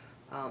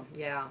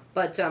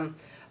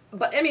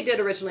 But Emmy did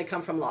originally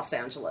come from Los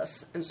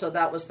Angeles, and so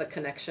that was the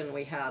connection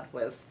we had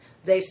with.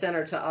 They sent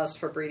her to us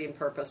for breeding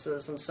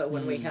purposes, and so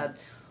when we had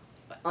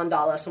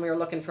Undalis and we were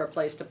looking for a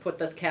place to put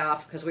the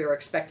calf because we were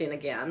expecting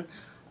again,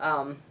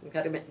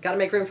 got to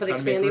make room for the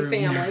expanding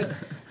family.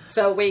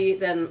 So we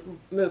then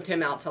moved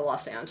him out to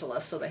Los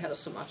Angeles, so they had a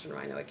Sumatran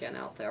Rhino again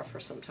out there for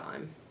some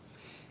time.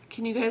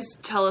 Can you guys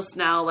tell us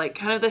now, like,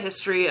 kind of the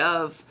history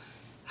of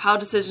how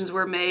decisions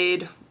were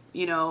made?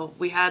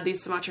 We had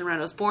these Sumatran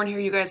Rhinos born here.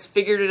 You guys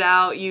figured it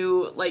out.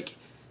 You,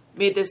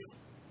 made this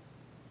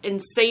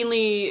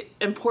insanely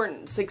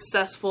important,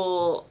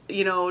 successful,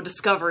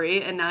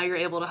 discovery, and now you're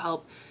able to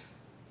help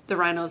the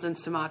rhinos in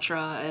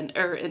Sumatra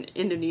or in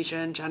Indonesia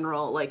in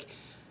general.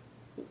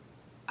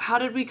 How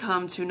did we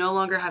come to no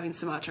longer having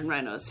Sumatran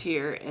rhinos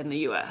here in the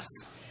U.S.?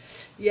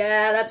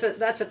 Yeah,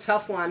 that's a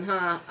tough one,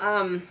 huh?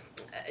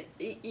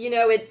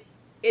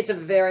 It's a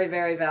very,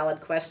 very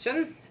valid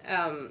question.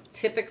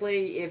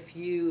 Typically,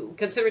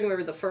 considering we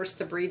were the first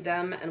to breed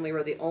them and we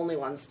were the only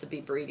ones to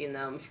be breeding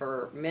them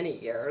for many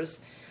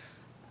years,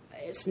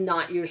 it's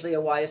not usually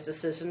a wise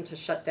decision to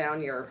shut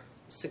down your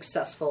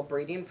successful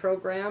breeding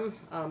program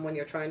when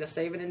you're trying to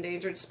save an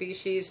endangered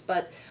species.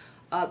 But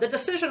the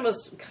decision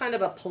was kind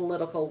of a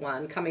political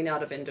one coming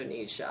out of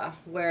Indonesia,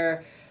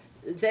 where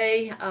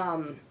they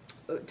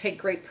take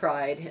great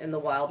pride in the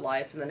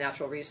wildlife and the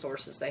natural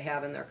resources they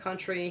have in their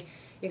country,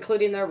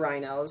 including their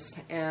rhinos,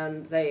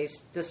 and they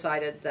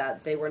decided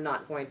that they were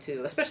not going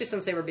to, especially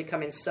since they were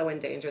becoming so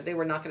endangered, they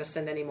were not going to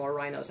send any more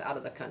rhinos out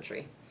of the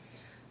country.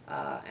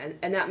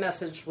 And that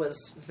message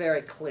was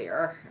very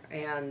clear.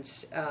 And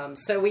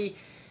so we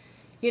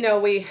you know,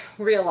 we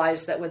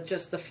realized that with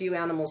just the few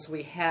animals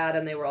we had,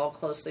 and they were all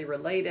closely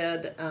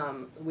related,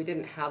 we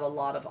didn't have a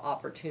lot of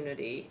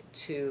opportunity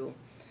to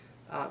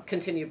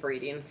continue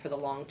breeding for the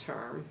long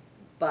term.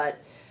 But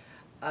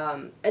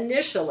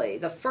initially,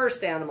 the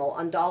first animal,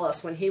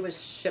 Undalis, when he was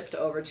shipped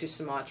over to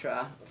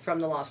Sumatra from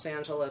the Los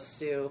Angeles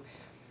Zoo,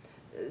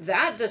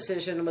 that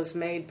decision was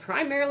made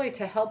primarily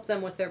to help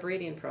them with their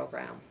breeding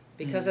program.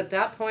 Because at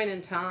that point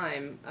in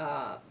time,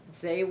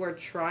 they were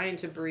trying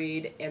to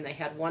breed, and they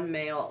had one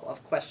male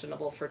of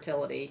questionable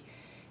fertility,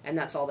 and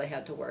that's all they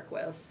had to work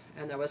with,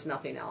 and there was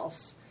nothing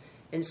else.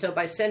 And so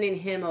by sending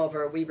him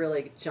over, we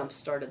really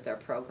jump-started their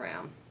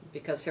program,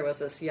 because here was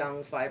this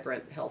young,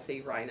 vibrant, healthy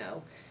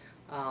rhino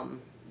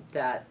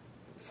that,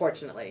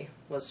 fortunately,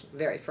 was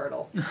very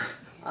fertile.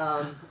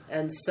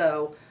 And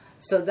so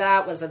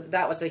that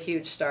was a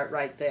huge start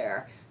right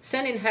there.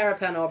 Sending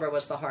Harapan over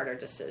was the harder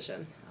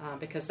decision,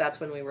 because that's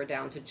when we were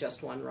down to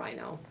just one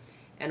rhino,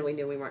 and we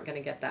knew we weren't going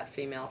to get that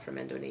female from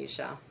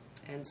Indonesia.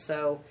 And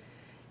so,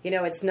 you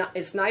know, it's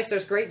nice.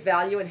 There's great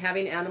value in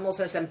having animals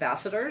as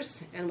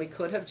ambassadors, and we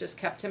could have just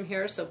kept him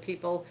here so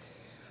people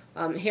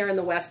here in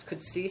the West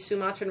could see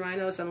Sumatran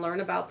rhinos and learn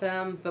about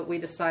them, but we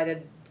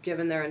decided,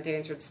 given their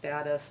endangered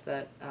status,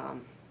 that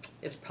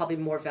it was probably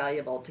more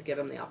valuable to give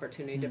him the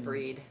opportunity to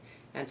breed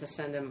and to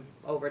send him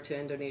over to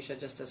Indonesia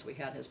just as we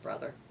had his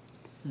brother.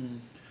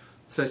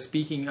 So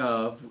speaking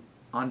of,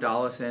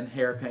 Undalis and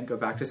Harapan go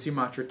back to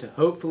Sumatra to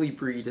hopefully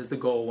breed is the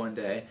goal one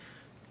day.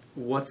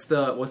 What's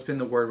been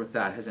the word with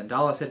that? Has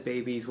Undalis had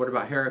babies? What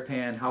about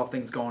Harapan? How have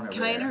things going over there?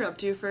 Can I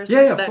interrupt you for a Yeah,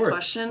 second? of That course.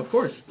 question? Of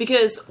course.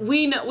 Because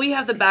we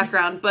have the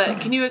background,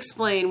 but can you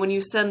explain, when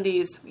you send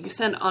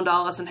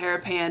Undalis and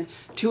Harapan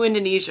to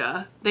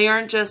Indonesia, they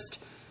aren't just,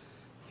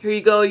 here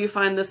you go, you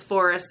find this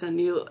forest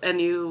and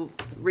you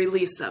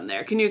release them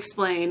there. Can you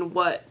explain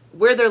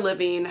where they're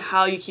living,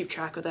 how you keep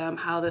track of them,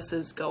 how this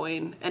is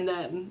going, and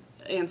then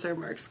answer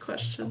Mark's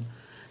question?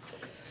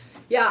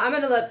 Yeah, I'm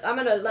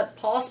gonna let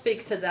Paul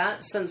speak to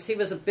that, since he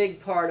was a big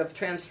part of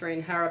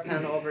transferring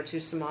Harapan over to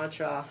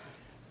Sumatra.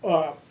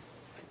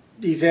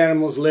 These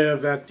animals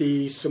live at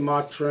the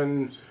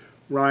Sumatran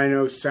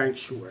Rhino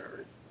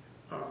Sanctuary,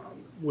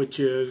 which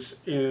is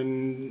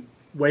in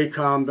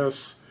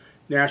Waikambas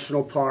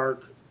National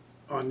Park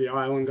on the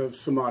island of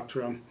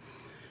Sumatra.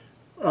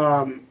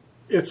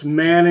 It's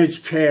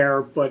managed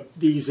care, but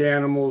these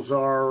animals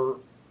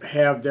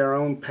have their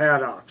own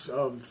paddocks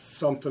of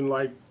something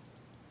like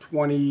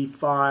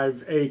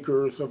 25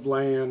 acres of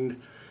land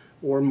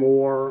or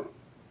more.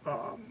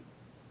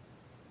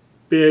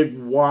 Big,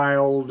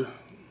 wild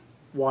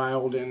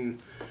in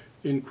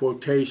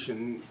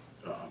quotation.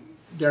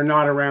 They're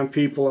not around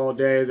people all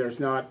day. There's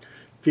not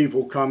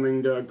people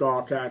coming to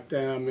gawk at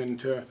them and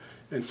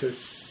to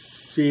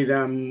see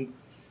them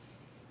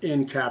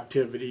in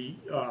captivity.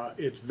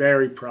 It's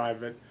very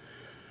private.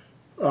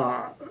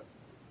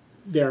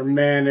 They're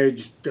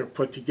managed, they're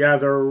put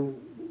together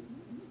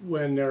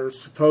when they're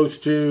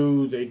supposed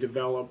to. They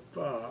develop,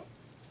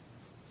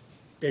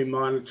 they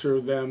monitor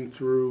them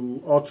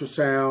through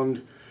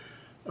ultrasound.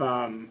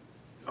 I'm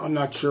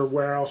not sure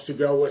where else to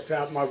go with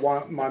that.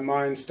 My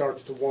mind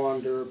starts to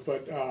wander,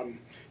 but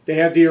they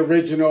had the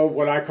original,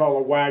 what I call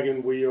a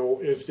wagon wheel,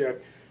 is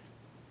that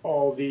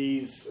all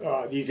these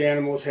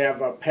animals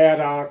have a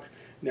paddock,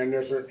 and then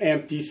there's an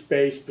empty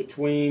space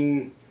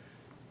between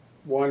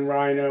one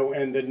rhino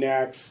and the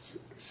next,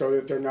 so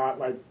that they're not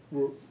like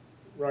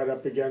right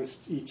up against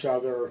each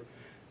other.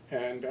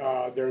 And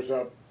there's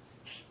a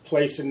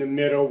place in the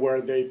middle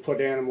where they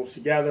put animals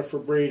together for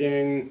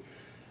breeding.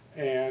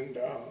 And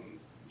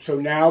so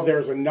now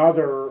there's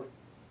another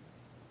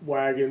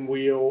wagon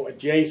wheel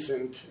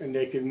adjacent, and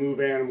they can move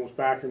animals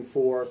back and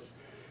forth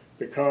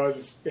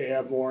because they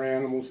have more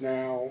animals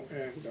now.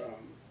 And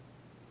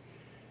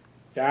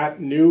that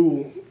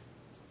new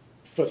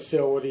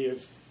facility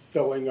is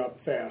filling up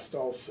fast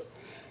also.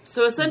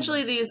 So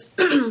essentially these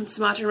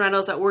Sumatran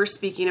rhinos that we're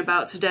speaking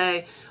about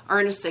today are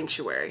in a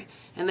sanctuary,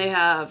 and they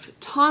have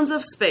tons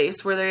of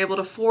space where they're able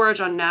to forage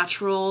on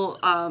natural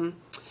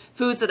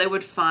foods that they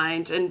would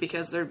find, and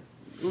because they're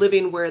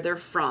living where they're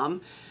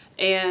from,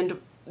 and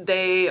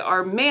they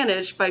are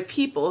managed by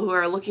people who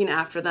are looking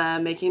after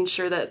them, making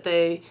sure that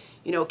they,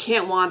 you know,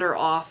 can't wander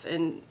off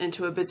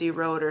into a busy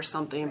road or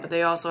something, but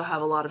they also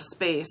have a lot of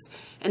space.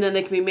 And then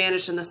they can be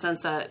managed in the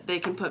sense that they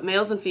can put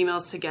males and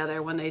females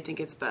together when they think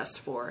it's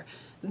best for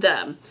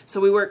them. So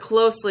we work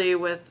closely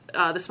with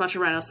the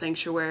Sumatran Rhino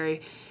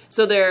Sanctuary.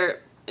 So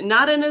they're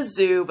not in a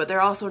zoo, but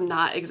they're also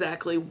not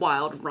exactly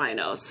wild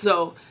rhinos.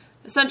 So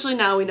essentially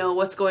now we know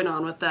what's going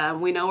on with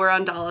them. We know where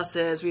Undalis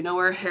is. We know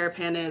where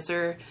Harapan is.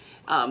 Or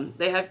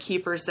they have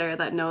keepers there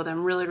that know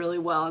them really, really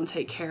well and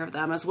take care of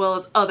them, as well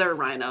as other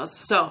rhinos.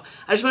 So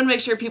I just want to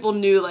make sure people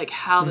knew like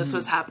how this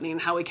was happening,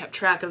 how we kept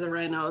track of the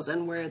rhinos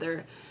and where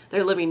they're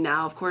living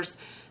now. Of course,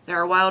 there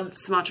are wild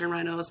Sumatran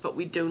rhinos, but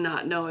we do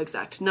not know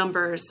exact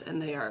numbers, and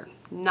they are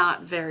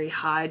not very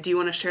high. Do you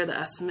want to share the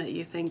estimate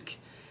you think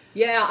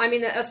Yeah, I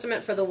mean, the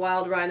estimate for the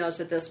wild rhinos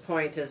at this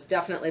point is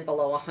definitely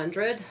below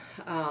 100.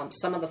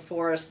 Some of the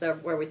forests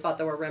that, where we thought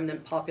there were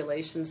remnant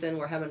populations in,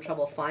 we're having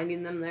trouble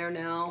finding them there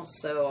now.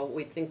 So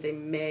we think they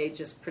may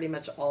just pretty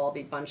much all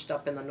be bunched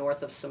up in the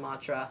north of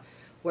Sumatra,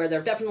 where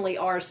there definitely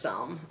are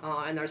some,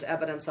 and there's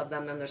evidence of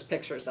them and there's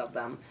pictures of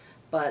them.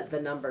 But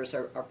the numbers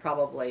are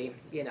probably,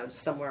 you know,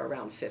 somewhere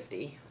around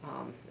 50,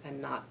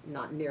 and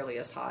not nearly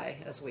as high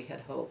as we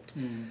had hoped.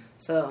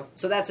 So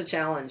that's a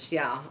challenge,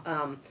 yeah.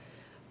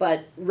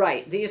 But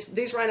right,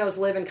 these rhinos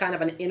live in kind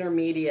of an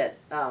intermediate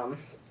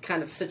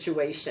kind of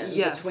situation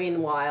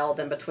between wild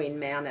and between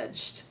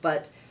managed.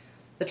 But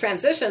the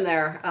transition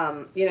there,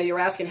 you know, you were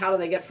asking how do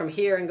they get from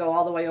here and go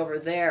all the way over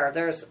there.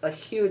 There's a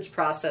huge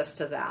process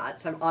to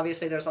that.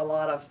 Obviously, there's a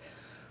lot of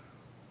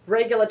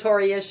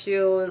regulatory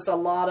issues, a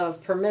lot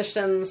of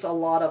permissions, a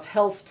lot of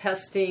health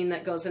testing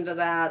that goes into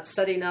that,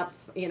 setting up,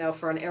 you know,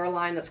 for an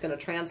airline that's going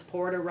to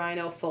transport a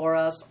rhino for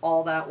us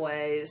all that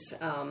ways.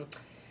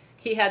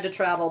 He had to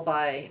travel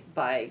by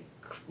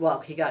well,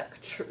 he got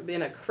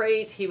in a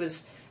crate. I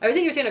think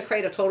he was in a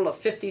crate a total of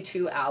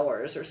 52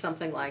 hours or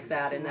something like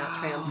that in that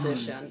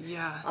transition.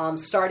 Yeah.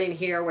 Starting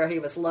here where he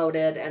was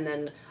loaded and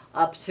then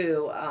up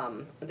to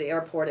the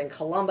airport in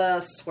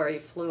Columbus where he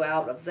flew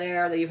out of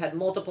there. You had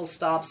multiple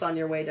stops on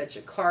your way to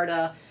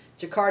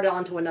Jakarta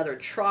onto another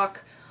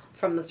truck.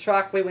 From the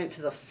truck we went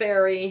to the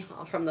ferry.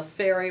 From the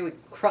ferry we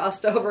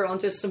crossed over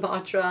onto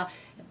Sumatra,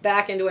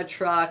 back into a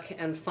truck,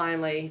 and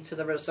finally to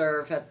the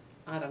reserve at,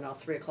 I don't know,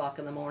 3 o'clock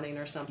in the morning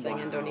or something,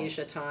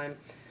 Indonesia time,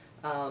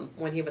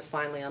 when he was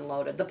finally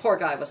unloaded. The poor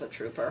guy was a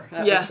trooper.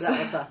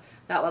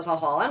 That was a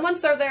haul. And once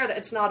they're there,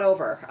 it's not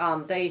over.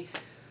 They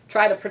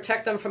try to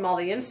protect them from all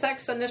the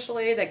insects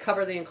initially. They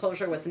cover the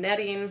enclosure with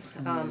netting,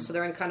 so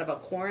they're in kind of a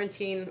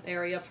quarantine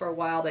area for a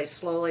while. They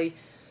slowly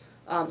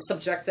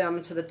subject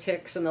them to the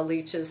ticks and the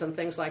leeches and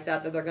things like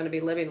that they're going to be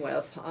living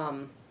with.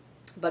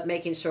 But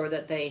making sure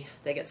that they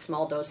get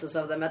small doses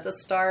of them at the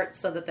start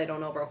so that they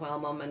don't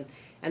overwhelm them,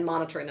 and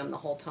monitoring them the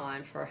whole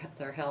time for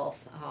their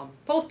health.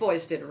 Both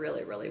boys did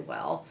really, really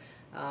well,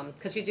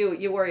 because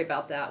you worry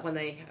about that when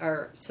they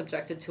are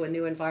subjected to a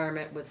new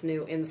environment with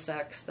new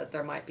insects, that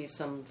there might be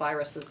some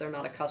viruses they're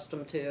not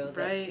accustomed to.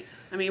 Right.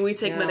 I mean, we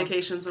take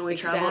medications when we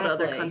travel to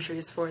other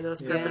countries for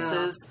those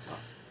purposes. Yeah.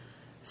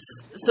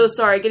 So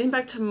sorry, getting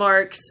back to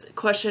Mark's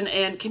question,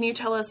 and can you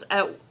tell us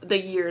at the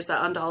years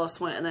that Andalas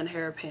went and then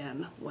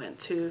Harapan went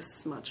to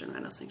Sumatran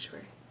Rhino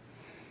Sanctuary?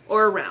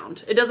 Or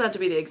around. It doesn't have to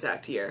be the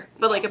exact year,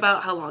 but like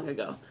about how long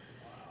ago?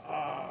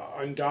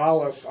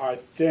 Andalas, I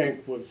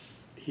think,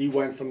 he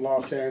went from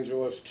Los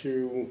Angeles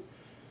to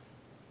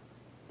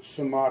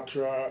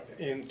Sumatra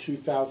in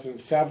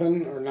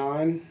 2007 or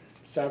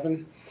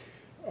 7.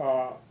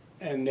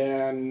 And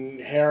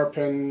then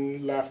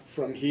Harapan left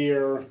from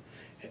here.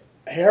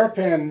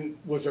 Harapan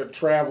was a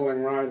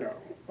traveling rhino.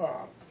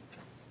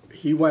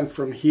 He went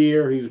from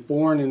here. He was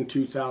born in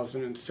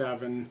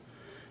 2007.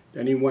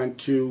 Then he went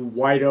to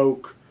White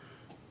Oak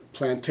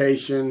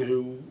Plantation,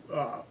 who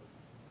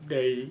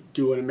they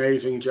do an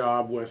amazing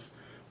job with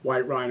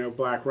white rhino,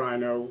 black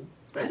rhino,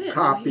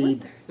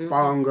 copy,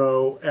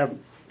 bongo,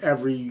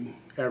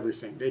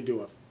 everything. They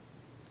do a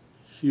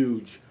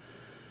huge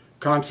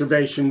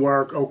conservation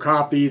work.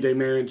 Okapi, they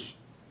manage.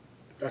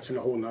 That's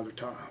a whole nother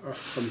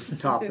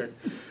topic.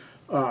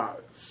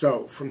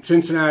 So from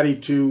Cincinnati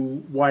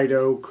to White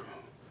Oak,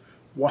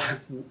 they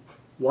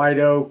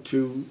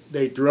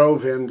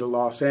drove him to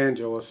Los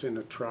Angeles in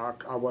a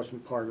truck. I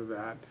wasn't part of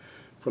that.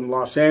 From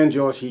Los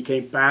Angeles, he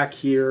came back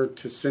here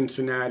to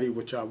Cincinnati,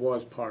 which I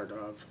was part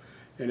of.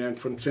 And then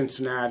from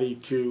Cincinnati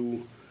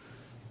to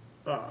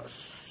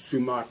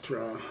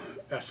Sumatra,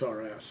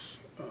 SRS.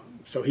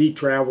 So he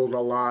traveled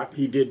a lot.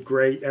 He did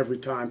great every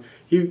time.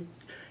 He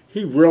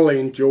really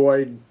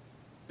enjoyed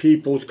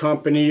people's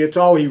company. It's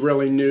all he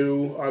really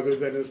knew other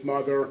than his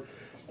mother.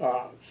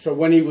 So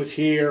when he was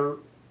here,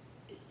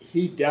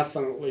 he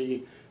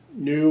definitely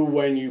knew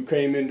when you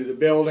came into the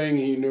building.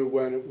 He knew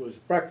when it was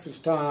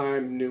breakfast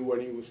time, knew when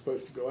he was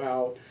supposed to go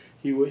out.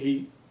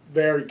 He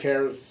very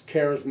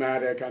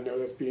charismatic. I know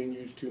that's being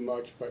used too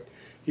much, but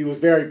he was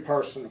very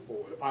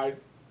personable.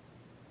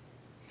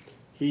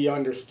 He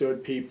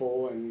understood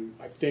people, and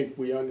I think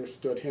we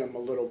understood him a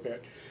little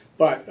bit.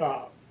 But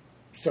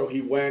so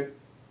he went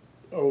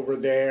over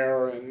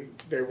there, and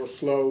they were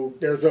slow.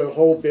 There's a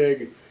whole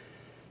big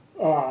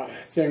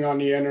thing on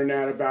the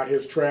internet about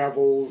his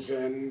travels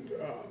and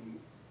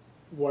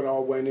what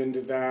all went into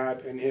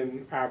that, and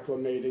him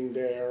acclimating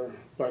there.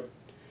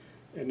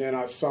 And then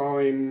I saw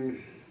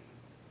him.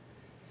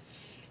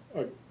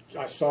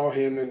 I saw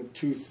him in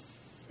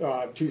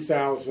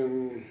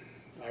 2000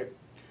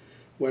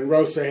 when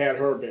Rosa had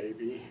her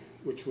baby,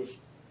 which was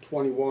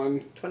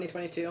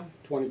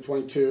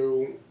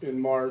 2022 in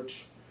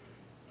March.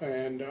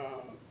 And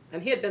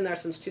he had been there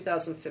since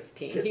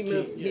 2015.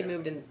 He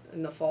moved in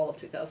the fall of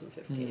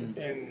 2015.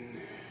 And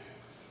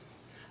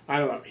I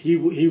don't know. He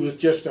was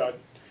just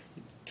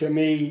to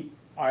me.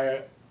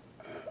 I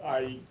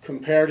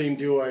compared him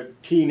to a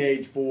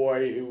teenage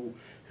boy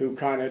who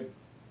kind of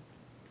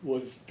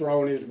was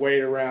throwing his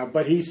weight around,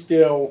 but he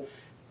still,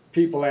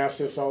 people ask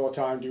this all the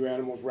time, do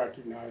animals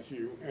recognize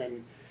you?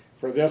 And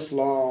for this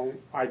long,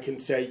 I can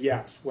say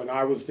yes. When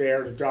I was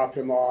there to drop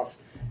him off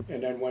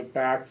and then went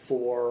back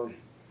for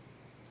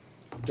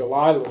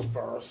Delilah's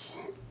birth,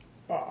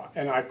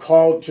 and I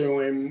called to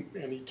him,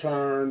 and he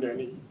turned,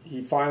 and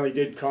he finally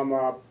did come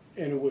up,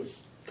 and it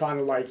was kind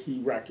of like he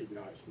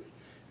recognized me.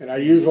 And I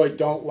usually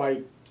don't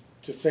like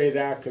to say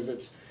that because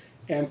it's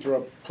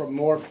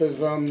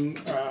anthropomorphism,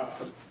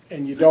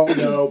 and you don't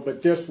know,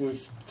 but this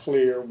was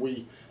clear.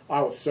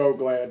 I was so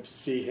glad to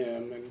see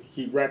him, and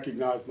he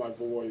recognized my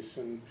voice.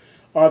 And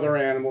other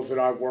animals that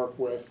I work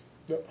with,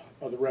 the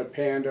red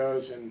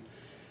pandas and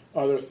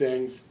other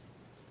things,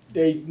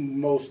 they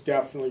most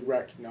definitely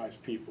recognize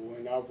people,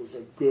 and that was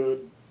a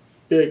good,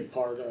 big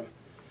part of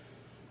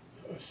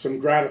some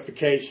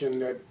gratification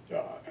that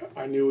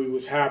I knew he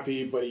was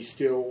happy, but he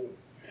still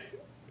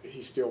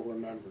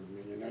remembered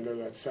me. And I know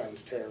that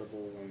sounds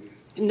terrible.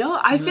 No,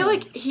 I feel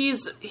like he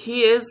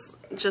is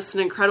just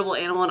an incredible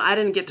animal, and I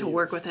didn't get to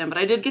work with him, but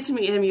I did get to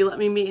meet him. You let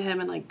me meet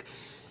him and like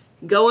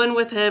go in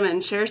with him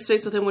and share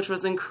space with him, which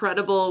was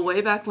incredible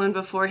way back when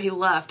before he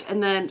left.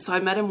 And then so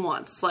I met him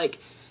once. Like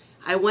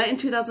I went in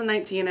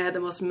 2019. I had the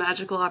most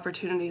magical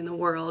opportunity in the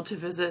world to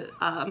visit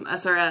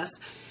SRS,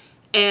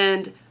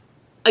 and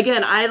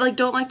again, I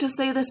don't like to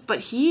say this,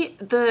 but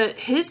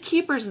his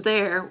keepers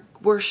there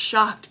were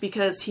shocked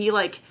because he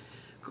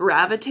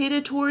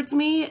gravitated towards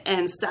me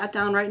and sat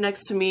down right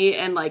next to me,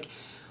 and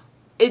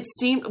it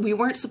seemed we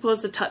weren't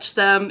supposed to touch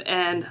them,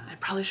 and I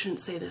probably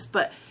shouldn't say this,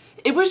 but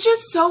it was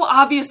just so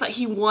obvious that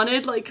he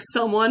wanted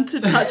someone to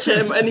touch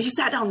him, and he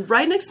sat down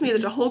right next to me.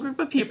 There's a whole group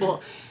of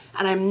people,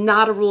 and I'm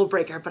not a rule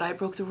breaker, but I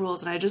broke the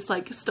rules, and I just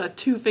stuck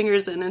 2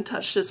 fingers in and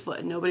touched his foot,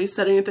 and nobody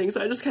said anything,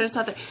 so I just kind of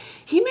sat there.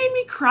 He made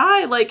me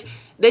cry.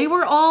 They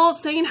were all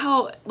saying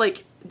how,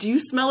 do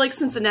you smell like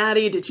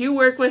Cincinnati? Did you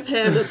work with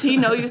him? Does he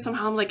know you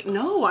somehow? I'm like,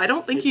 no, I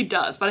don't think he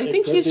does, but I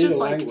think he's just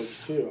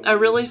a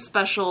really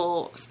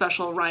special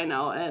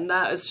rhino, and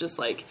that is just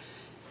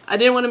I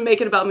didn't want to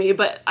make it about me,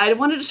 but I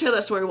wanted to share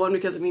that story, one,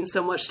 because it means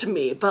so much to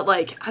me, but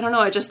I don't know,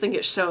 I just think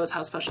it shows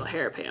how special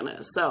Harapan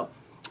is. So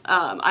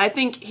I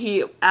think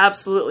he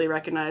absolutely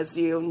recognized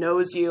you,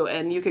 knows you,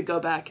 and you could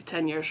go back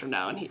 10 years from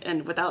now,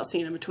 and without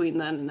seeing him between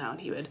then and now,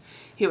 and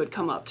he would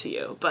come up to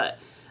you. But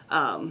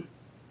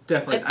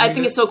definitely, I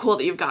think it's so cool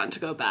that you've gotten to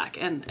go back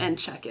and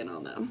check in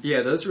on them.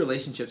 Yeah, those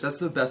relationships, that's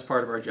the best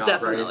part of our job,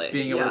 Definitely, right? It's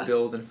being able to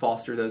build and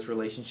foster those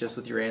relationships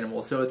with your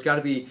animals. So it's got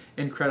to be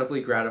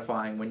incredibly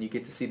gratifying when you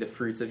get to see the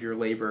fruits of your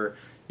labor,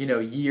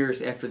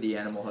 years after the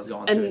animal has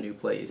gone to a new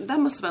place. That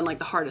must have been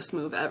the hardest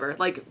move ever.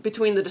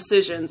 Between the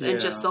decisions and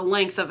just the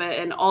length of it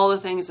and all the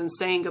things and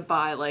saying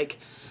goodbye,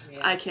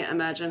 I can't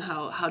imagine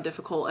how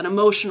difficult and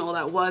emotional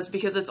that was,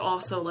 because it's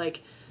also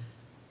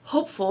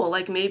hopeful,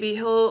 maybe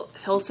he'll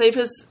save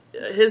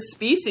his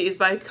species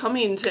by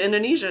coming to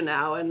Indonesia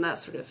now and that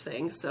sort of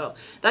thing. So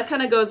that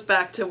kind of goes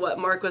back to what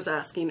Mark was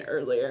asking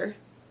earlier.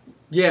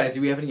 Yeah,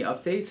 do we have any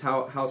updates?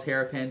 How's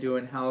Harapan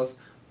doing? How's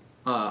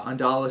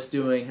Andalis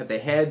doing? Have they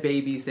had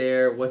babies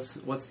there? What's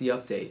the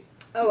update?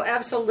 Oh,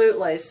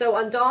 absolutely. So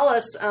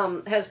Andalis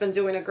has been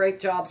doing a great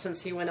job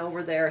since he went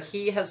over there.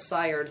 He has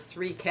sired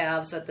 3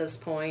 calves at this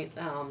point,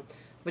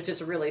 which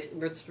is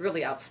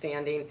really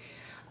outstanding.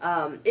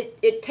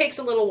 It takes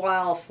a little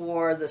while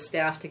for the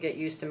staff to get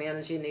used to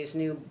managing these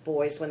new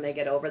boys when they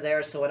get over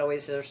there, so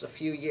there's a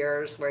few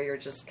years where you're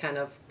just kind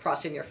of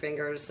crossing your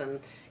fingers and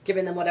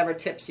giving them whatever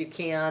tips you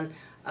can.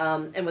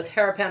 And with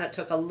Harapan, it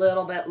took a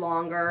little bit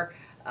longer,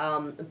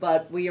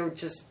 but we are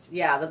just,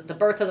 the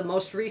birth of the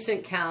most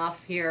recent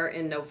calf here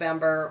in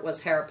November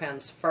was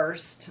Harapan's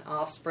first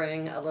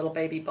offspring, a little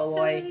baby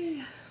boy,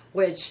 Yay.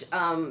 Which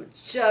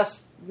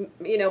just,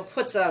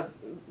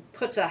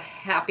 puts a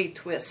happy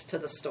twist to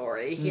the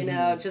story.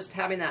 Just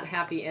having that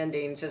happy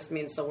ending just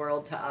means the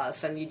world to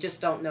us, and you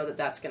just don't know that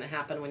that's going to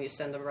happen when you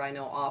send a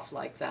rhino off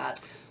like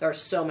that. There are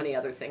so many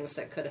other things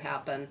that could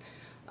happen.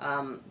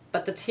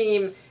 But the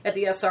team at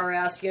the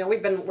SRS,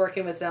 we've been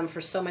working with them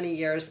for so many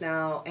years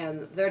now,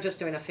 and they're just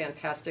doing a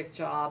fantastic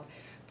job.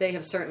 They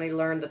have certainly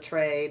learned the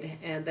trade,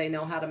 and they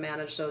know how to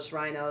manage those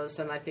rhinos,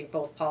 and I think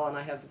both Paul and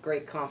I have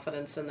great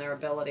confidence in their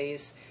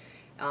abilities,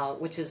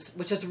 which is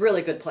a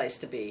really good place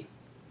to be.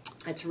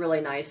 It's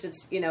really nice.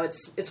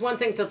 It's one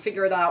thing to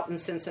figure it out in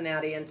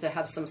Cincinnati and to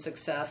have some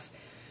success,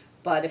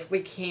 but if we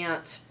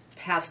can't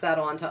pass that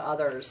on to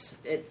others,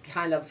 it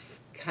kind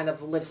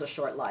of lives a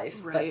short life.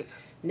 Right.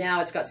 But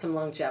now it's got some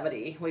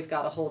longevity. We've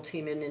got a whole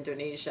team in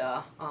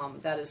Indonesia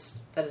that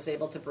is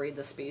able to breed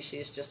the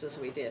species just as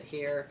we did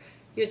here,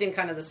 using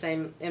kind of the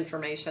same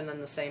information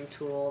and the same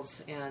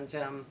tools, and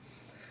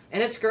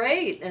it's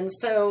great. And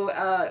so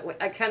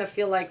I kind of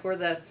feel like we're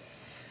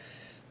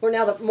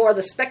now more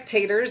the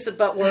spectators,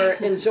 but we're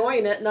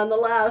enjoying it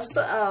nonetheless,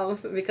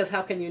 because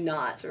how can you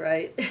not,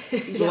 right?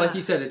 So like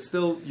you said,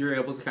 you're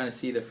able to kind of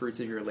see the fruits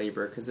of your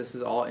labor, because this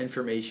is all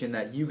information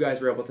that you guys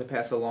were able to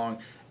pass along.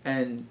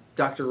 And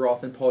Dr.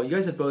 Roth and Paul, you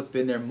guys have both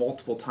been there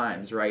multiple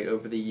times, right,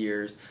 over the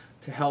years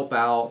to help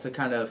out, to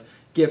kind of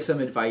give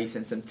some advice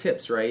and some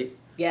tips, right?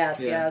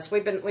 Yes, Yeah. yes.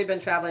 We've been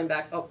traveling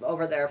back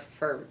over there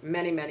for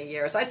many, many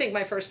years. I think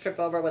my first trip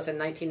over was in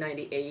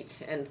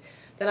 1998, and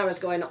then I was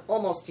going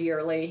almost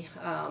yearly.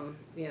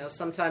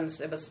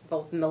 Sometimes it was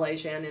both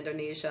Malaysia and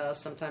Indonesia.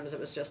 Sometimes it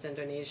was just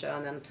Indonesia,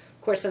 and then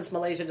of course, since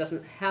Malaysia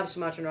doesn't have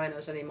Sumatran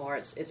rhinos anymore,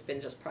 it's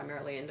been just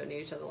primarily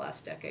Indonesia the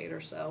last decade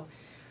or so.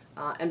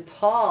 And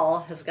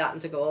Paul has gotten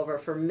to go over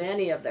for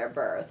many of their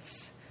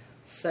births.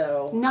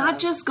 So Not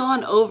just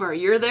gone over.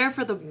 You're there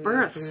for the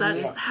births. That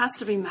has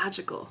to be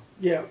magical.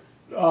 Yeah,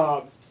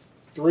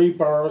 3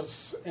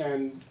 births,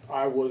 and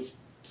I was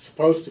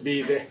supposed to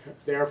be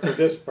there for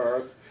this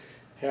birth.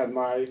 Had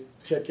my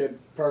ticket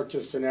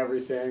purchased and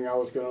everything. I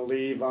was going to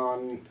leave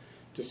on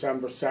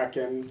December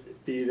 2nd,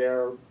 be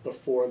there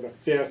before the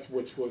 5th,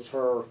 which was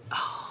her.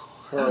 I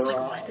was like,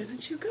 why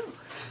didn't you go?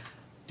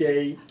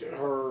 Date,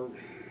 her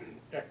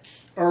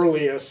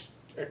earliest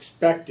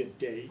expected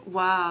date.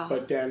 Wow.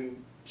 But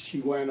then she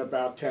went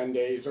about 10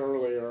 days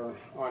earlier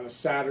on a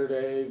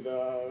Saturday,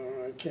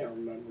 I can't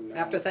remember now.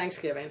 after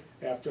Thanksgiving.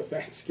 After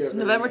Thanksgiving.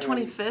 November and-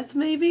 25th,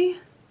 maybe?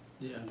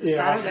 Yeah.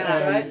 Yeah, Sounds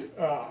and,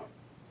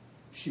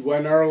 she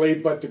went early,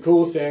 but the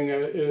cool thing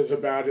is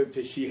about it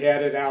that she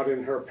had it out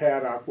in her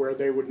paddock where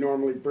they would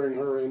normally bring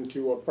her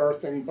into a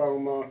birthing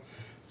boma,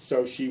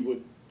 so she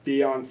would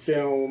be on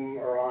film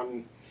or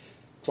on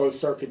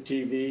closed-circuit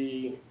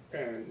TV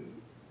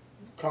and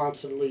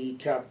constantly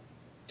kept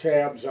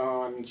tabs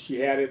on.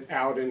 She had it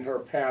out in her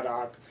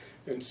paddock,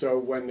 and so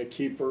when the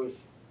keepers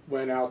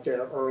went out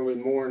there early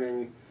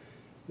morning,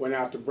 went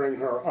out to bring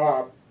her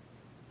up,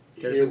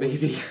 There's a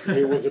baby.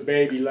 There was a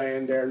baby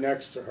laying there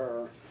next to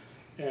her.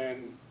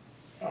 And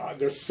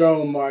there's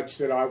so much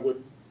that I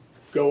would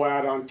go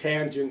out on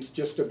tangents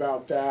just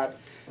about that,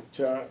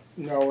 to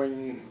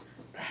knowing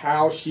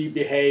how she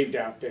behaved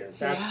out there.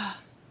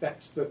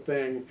 That's the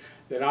thing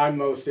that I'm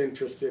most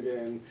interested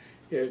in,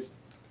 is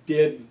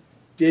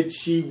did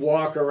she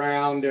walk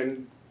around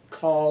and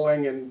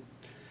calling and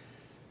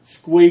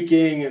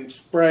squeaking and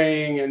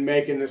spraying and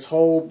making this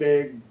whole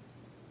big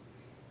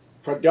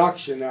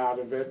production out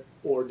of it,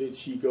 or did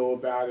she go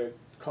about it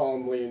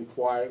calmly and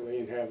quietly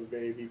and have a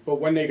baby?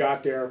 But when they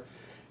got there,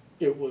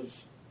 it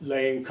was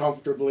laying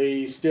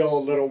comfortably, still a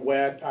little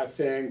wet, I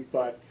think,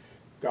 but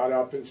got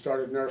up and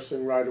started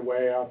nursing right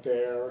away out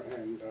there.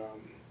 And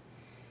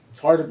it's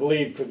hard to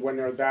believe, because when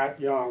they're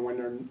that young, when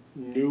they're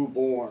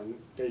newborn,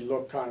 they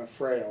look kind of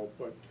frail,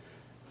 but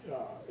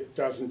it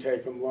doesn't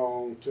take them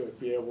long to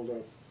be able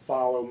to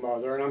follow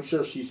mother. And I'm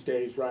sure she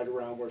stays right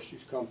around where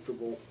she's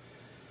comfortable.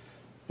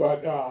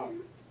 But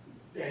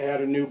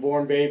had a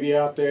newborn baby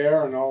out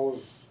there, and all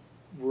was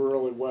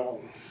really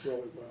well,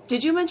 really well.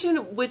 Did you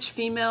mention which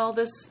female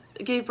this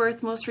gave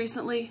birth most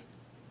recently?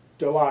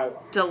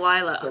 Delilah.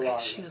 Delilah. Okay,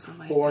 Delilah. she was one of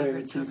my Born in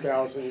favorites over there.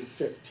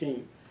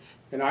 2015.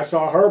 And I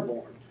saw her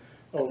born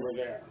over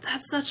there.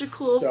 That's such a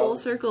cool So, full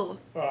circle.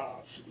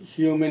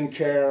 Human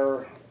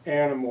care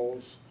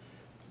animals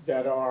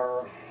that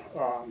are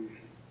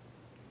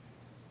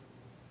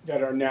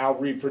now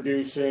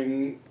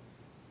reproducing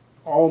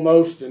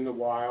almost in the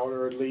wild,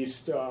 or at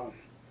least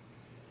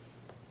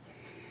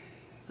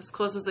As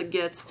close as it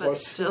gets, but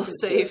close still as it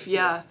safe. gets,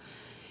 Yeah.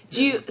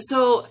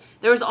 So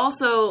there was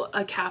also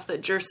a calf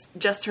that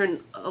just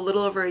turned a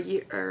little over a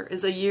year, or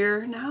is a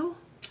year now,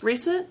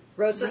 recent.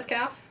 Rosa's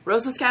calf?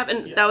 Rosa's calf,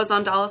 and Yeah. that was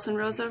on Dallas and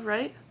Rosa,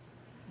 right?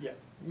 yeah.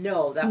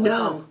 No, that was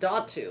on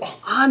Datu.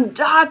 On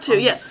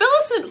Datu, yes. Fill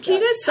us in.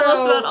 Can you guys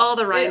tell us about all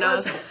the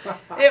rhinos?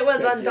 It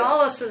was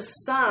Andalus'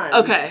 son.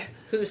 Okay.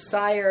 Who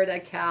sired a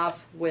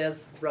calf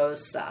with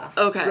Rosa.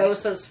 Okay.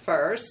 Rosa's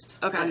first.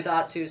 Okay. And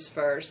Datu's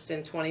first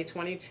in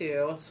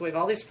 2022. So we have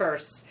all these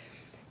firsts.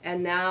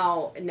 And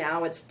now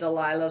it's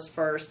Delilah's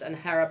first and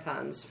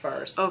Harapan's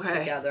first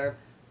together.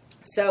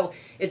 So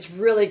it's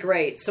really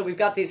great. So we've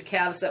got these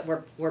calves that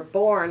were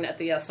born at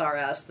the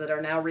SRS that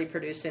are now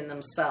reproducing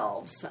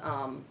themselves,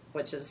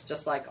 which is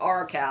just like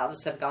our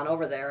calves have gone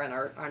over there and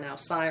are now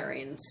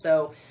siring.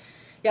 So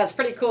yeah, it's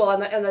pretty cool.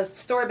 And the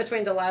story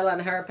between Delilah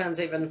and Harapan's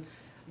even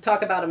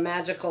talk about a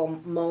magical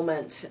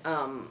moment.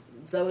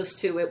 Those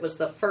two, it was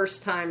the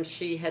first time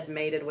she had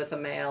mated with a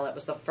male. It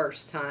was the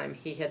first time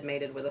he had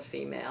mated with a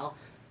female.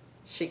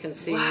 She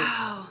conceived,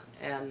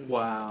 and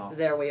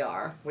there we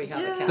are. We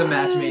have a calf. It's a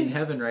match made in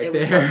heaven right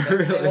was there.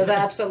 perfect. It was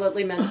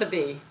absolutely meant to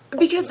be.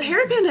 Because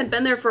Harapan had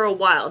been there for a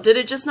while. Did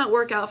it just not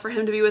work out for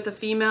him to be with a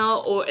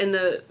female or in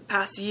the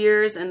past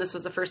years, and this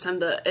was the first time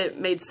that it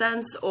made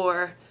sense,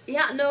 or?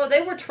 Yeah, no,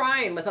 they were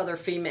trying with other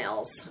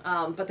females,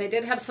 but they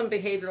did have some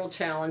behavioral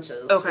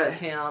challenges with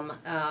him,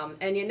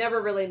 and you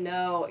never really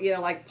know,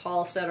 like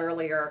Paul said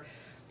earlier,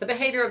 the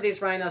behavior of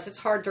these rhinos, it's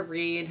hard to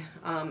read,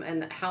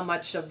 and how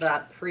much of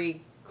that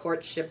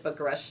pre-courtship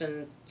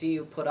aggression do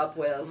you put up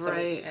with?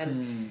 Right.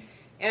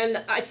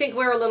 And I think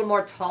we're a little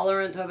more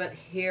tolerant of it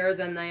here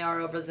than they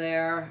are over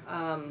there.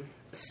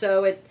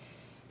 So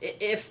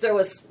if there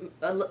was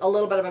a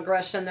little bit of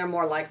aggression, they're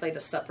more likely to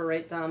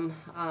separate them.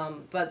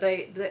 But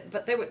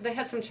they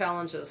had some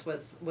challenges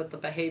with the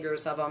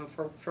behaviors of them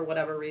for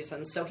whatever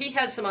reason. So he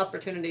had some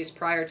opportunities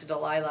prior to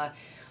Delilah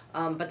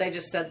But they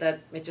just said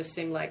that it just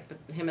seemed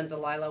like him and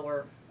Delilah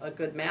were a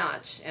good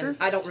match. And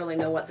Perfect. I don't really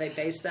know what they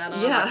based that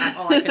on. Yeah.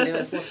 All I can do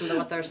is listen to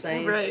what they're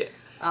saying. Right.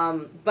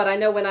 But I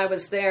know when I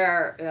was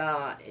there,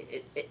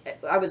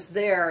 I was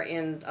there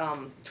in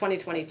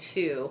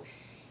 2022,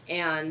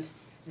 and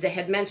they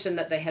had mentioned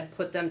that they had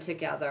put them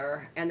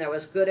together, and there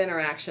was good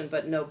interaction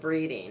but no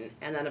breeding.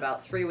 And then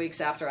about 3 weeks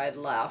after I'd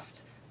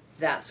left,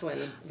 that's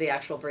when the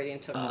actual breeding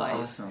took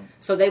place. Awesome.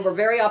 So they were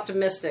very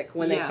optimistic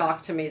when they Yeah.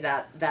 talked to me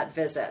that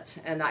visit,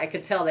 and I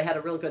could tell they had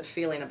a real good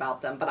feeling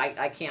about them, but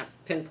I can't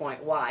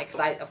pinpoint why, because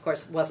I, of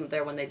course, wasn't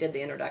there when they did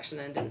the introduction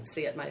and didn't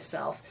see it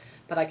myself,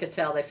 but I could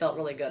tell they felt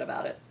really good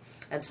about it.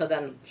 And so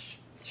then,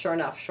 sure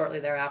enough, shortly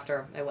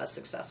thereafter, it was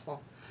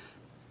successful.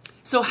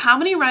 So how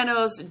many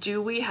rhinos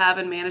do we have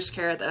in managed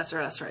care at the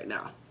SRS right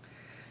now?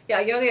 Yeah,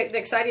 you know, the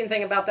exciting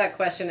thing about that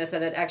question is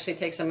that it actually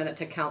takes a minute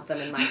to count them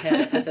in my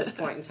head at this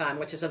point in time,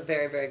 which is a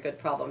very, very good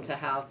problem to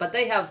have. But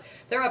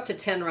they're up to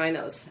 10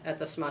 rhinos at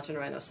the Sumatran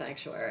Rhino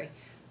Sanctuary,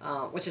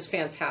 which is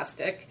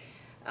fantastic.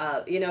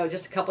 You know,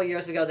 just a couple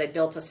years ago, they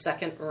built a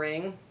second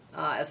ring,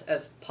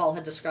 as Paul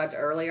had described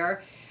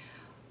earlier.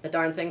 The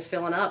darn thing's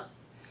filling up.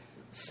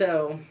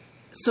 So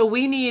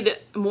we need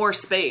more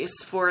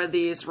space for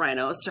these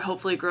rhinos to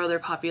hopefully grow their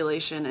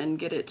population and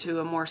get it to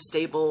a more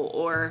stable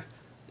or,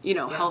 you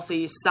know,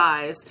 healthy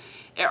size.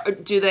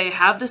 Do they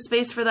have the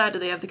space for that? Do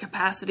they have the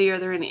capacity? Are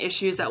there any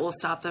issues that will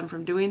stop them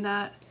from doing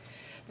that?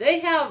 they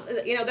have,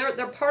 you know,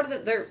 they're part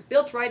of they're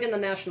built right in the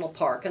national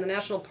park, and the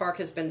national park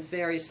has been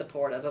very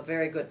supportive, a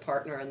very good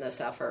partner in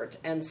this effort,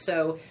 and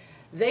so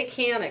they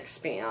can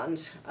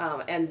expand,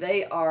 and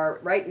they are,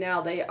 right now,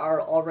 they are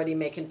already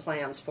making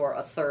plans for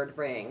a third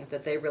ring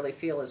that they really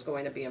feel is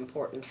going to be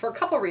important for a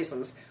couple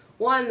reasons.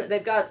 One,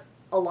 they've got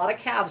a lot of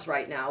calves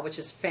right now, which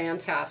is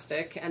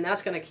fantastic, and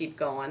that's going to keep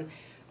going.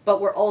 But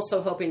we're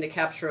also hoping to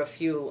capture a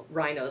few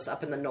rhinos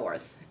up in the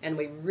north, and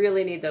we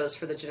really need those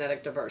for the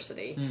genetic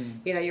diversity.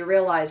 You know, you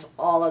realize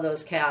all of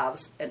those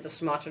calves at the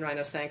Sumatran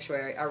Rhino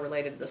Sanctuary are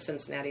related to the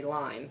Cincinnati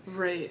line.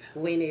 Right.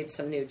 We need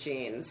some new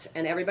genes,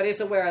 and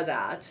everybody's aware of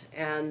that,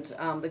 and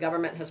the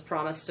government has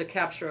promised to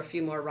capture a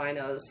few more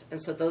rhinos,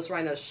 and so those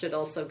rhinos should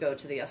also go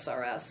to the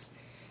SRS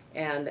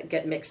and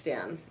get mixed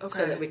in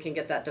so that we can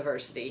get that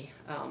diversity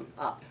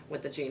up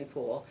with the gene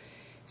pool.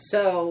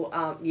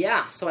 So,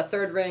 yeah, so a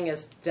third ring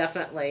is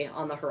definitely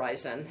on the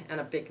horizon and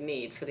a big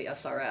need for the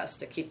SRS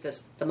to keep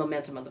the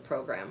momentum of the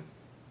program.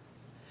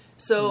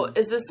 So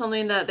is this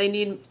something that they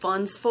need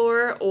funds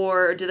for,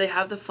 or do they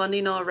have the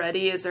funding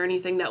already? Is there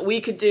anything that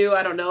we could do,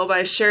 I don't know,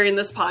 by sharing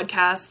this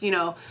podcast, you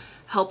know,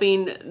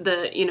 helping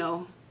the, you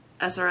know,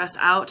 SRS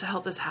out to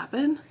help this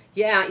happen?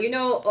 Yeah, you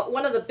know,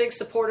 one of the big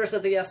supporters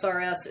of the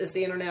SRS is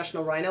the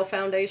International Rhino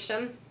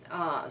Foundation.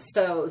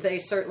 So they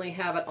certainly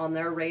have it on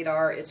their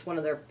radar. It's one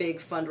of their big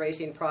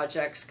fundraising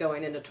projects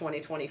going into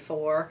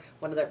 2024,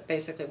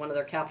 basically one of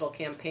their capital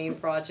campaign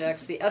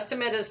projects. The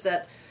estimate is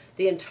that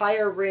the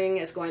entire ring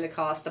is going to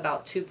cost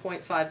about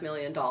 $2.5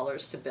 million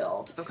to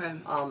build. Okay.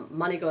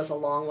 Money goes a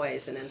long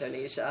ways in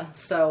Indonesia.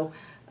 So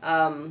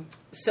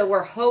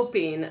we're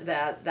hoping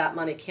that that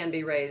money can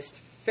be raised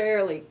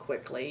fairly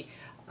quickly.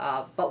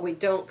 But we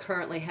don't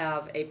currently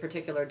have a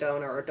particular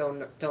donor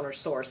or donor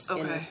source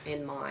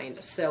in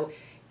mind. So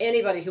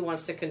anybody who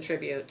wants to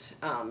contribute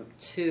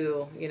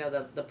to, you know,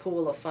 the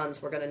pool of funds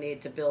we're going to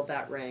need to build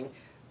that ring,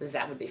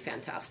 that would be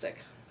fantastic.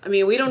 I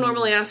mean, we don't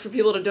normally ask for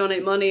people to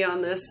donate money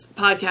on this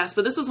podcast,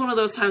 but this is one of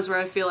those times where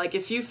I feel like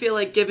if you feel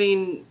like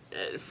giving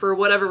for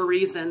whatever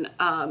reason,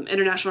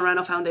 International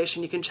Rhino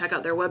Foundation, you can check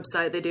out their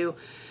website. They do,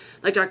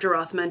 like Dr.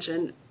 Roth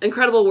mentioned,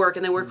 incredible work,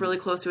 and they work really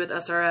closely with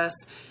SRS,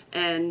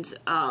 and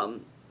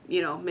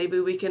you know, maybe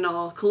we can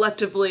all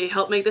collectively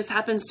help make this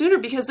happen sooner,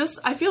 because this,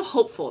 I feel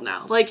hopeful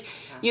now. Like,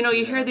 you know,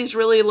 you hear these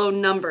really low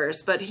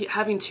numbers, but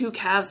having 2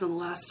 calves in the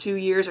last 2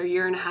 years or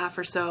year and a half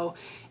or so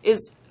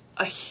is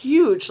a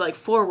huge, like,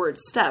 forward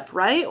step,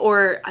 right?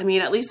 Or, I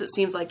mean, at least it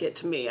seems like it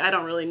to me. I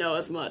don't really know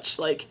as much,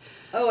 like...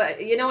 Oh,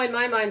 you know, in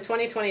my mind,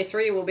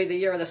 2023 will be the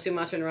year of the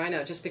Sumatran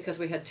Rhino, just because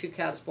we had 2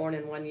 calves born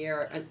in 1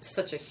 year, and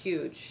such a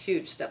huge,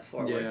 huge step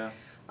forward. Yeah.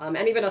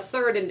 And even a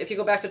third, and if you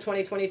go back to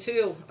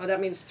 2022,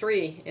 that means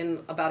 3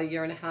 in about a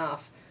year and a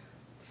half.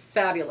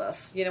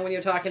 Fabulous. You know, when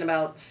you're talking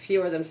about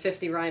fewer than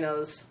 50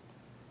 rhinos,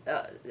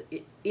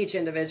 each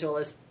individual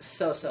is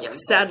so important.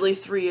 Sadly,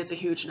 3 is a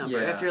huge number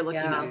if you're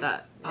looking at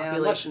that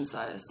population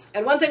size.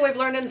 And one thing we've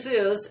learned in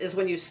zoos is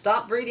when you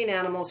stop breeding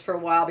animals for a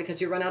while because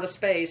you run out of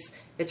space,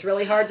 it's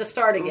really hard to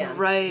start again.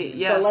 Right,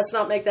 yes. So let's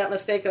not make that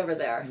mistake over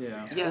there.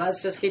 Yeah. Yes.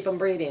 Let's just keep them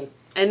breeding.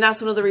 And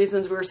that's one of the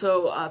reasons we're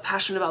so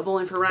passionate about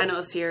Bowling for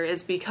Rhinos here,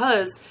 is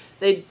because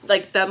they,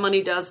 like, that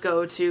money does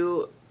go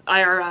to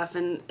IRF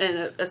and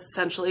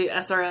essentially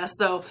SRS.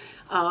 So,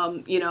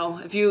 you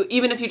know,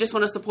 even if you just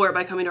want to support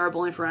by coming to our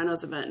Bowling for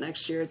Rhinos event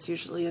next year, it's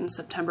usually in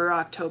September or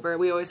October.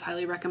 We always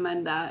highly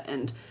recommend that,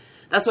 and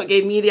that's what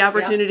gave me the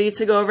opportunity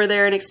to go over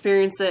there and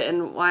experience it,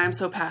 and why I'm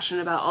so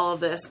passionate about all of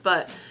this.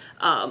 But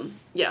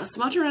yeah,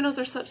 Sumatran rhinos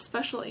are such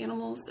special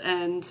animals,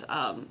 and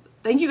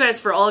thank you guys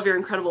for all of your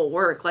incredible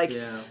work. Like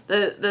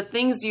the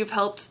things you've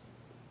helped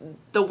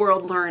the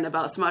world learn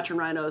about Sumatran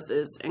rhinos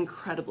is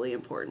incredibly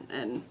important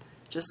and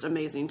just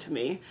amazing to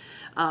me.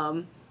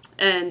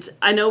 And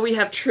I know we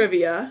have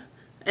trivia,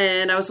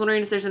 and I was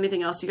wondering if there's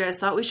anything else you guys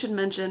thought we should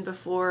mention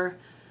before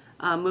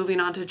moving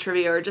on to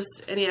trivia, or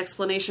just any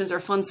explanations or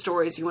fun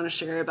stories you want to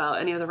share about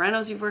any of the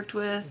rhinos you've worked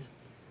with.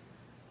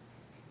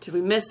 Did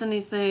we miss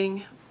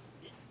anything?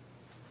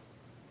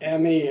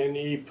 Emmy and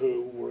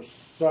Ipu were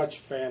such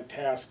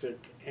fantastic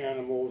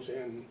animals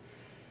and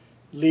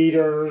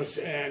leaders,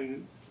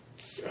 and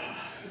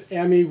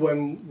Emmy,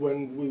 when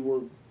we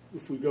were,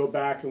 if we go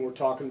back and we're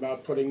talking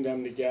about putting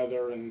them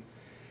together, and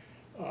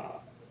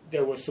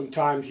there was some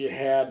times you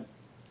had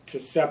to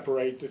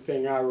separate. The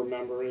thing I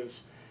remember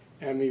is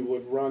Emmy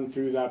would run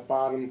through that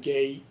bottom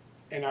gate,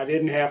 and I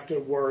didn't have to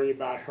worry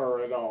about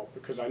her at all,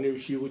 because I knew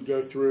she would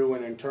go through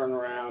and then turn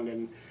around,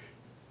 and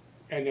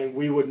then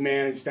we would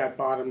manage that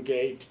bottom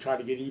gate to try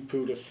to get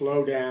Ipu to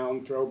slow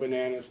down, throw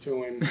bananas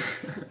to him,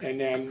 and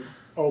then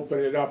open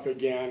it up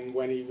again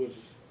when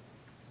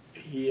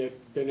he had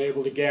been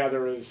able to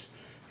gather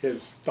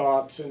his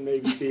thoughts and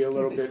maybe be a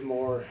little bit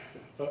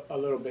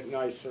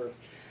nicer.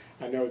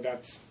 I know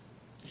that's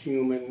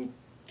human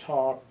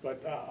talk,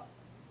 but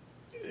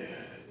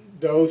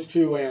those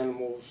two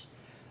animals,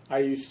 I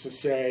used to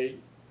say,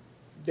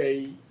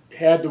 they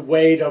had the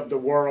weight of the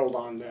world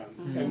on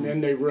them, and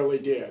then they really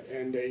did,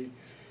 and they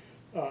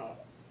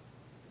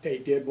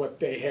did what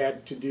they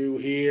had to do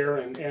here.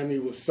 And Emmy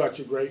was such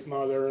a great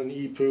mother, and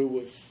Ipu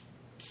was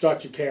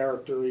such a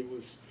character.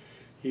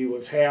 He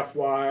was half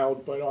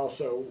wild, but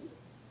also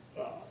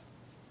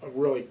a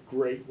really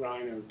great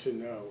rhino to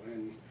know.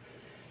 And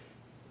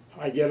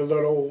I get a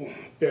little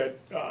bit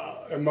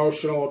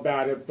emotional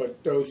about it,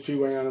 but those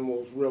two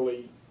animals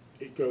really,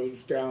 it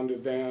goes down to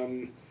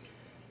them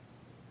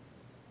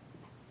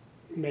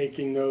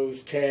making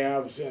those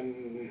calves,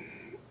 and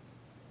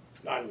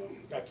I don't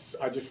know.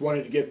 I just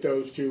wanted to get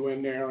those two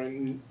in there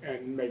and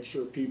make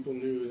sure people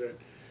knew that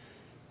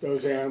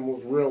those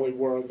animals really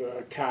were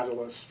the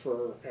catalyst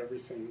for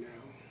everything now.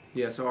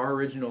 Yeah, so our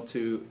original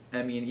two,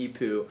 Emmy and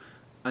Ipu,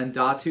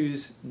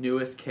 Andatu's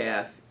newest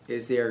calf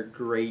is their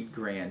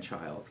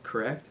great-grandchild,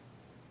 correct?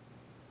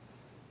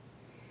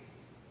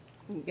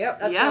 Yep,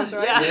 that sounds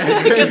right. Yeah,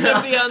 I think it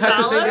would be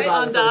Andala,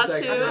 I'm not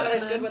Andatu.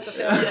 as good with the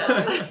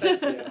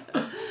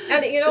family.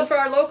 And you know, for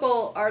our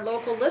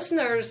local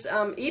listeners,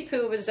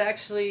 Ipu was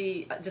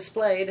actually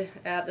displayed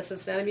at the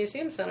Cincinnati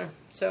Museum Center.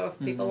 So if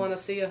people want to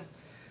see a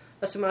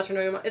Sumatran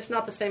Rhino, it's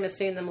not the same as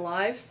seeing them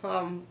live.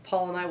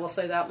 Paul and I will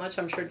say that much.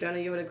 I'm sure Jenna,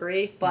 you would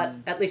agree, but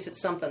at least it's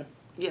something.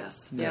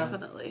 Yes, Yeah.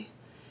 definitely.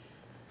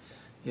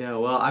 Yeah,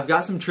 well, I've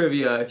got some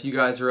trivia if you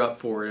guys are up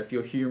for it, if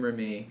you'll humor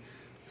me.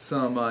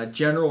 Some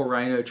general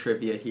rhino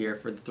trivia here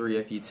for the three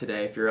of you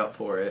today, if you're up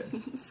for it.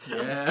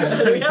 Sounds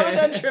good. We haven't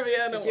done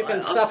trivia in a If while. you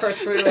can suffer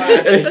through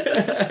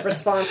our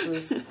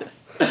responses.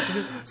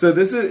 So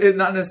this is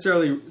not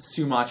necessarily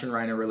Sumatran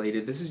rhino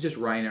related. This is just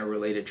rhino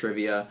related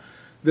trivia.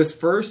 This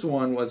first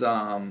one was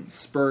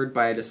spurred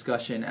by a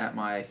discussion at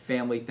my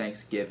family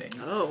Thanksgiving.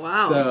 Oh,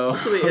 wow. So,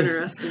 this will be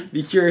interesting.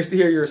 Be curious to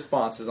hear your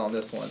responses on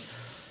this one.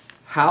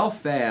 How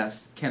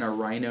fast can a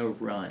rhino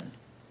run?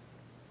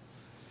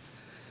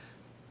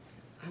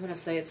 I'm going to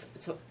say it's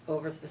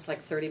like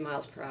 30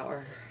 miles per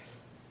hour.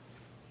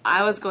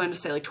 I was going to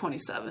say like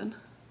 27.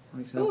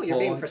 Oh, you're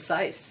being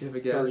precise. You have a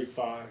guess?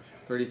 35.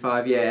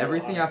 35, yeah.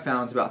 Everything I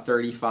found is about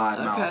 35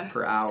 miles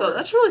per hour. So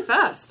that's really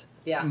fast.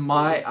 Yeah.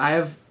 I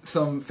have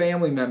some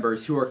family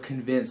members who are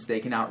convinced they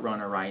can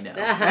outrun a rhino.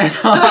 I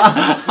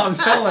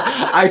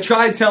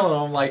tried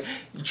telling them, like,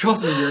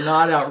 trust me, you're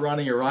not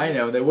outrunning a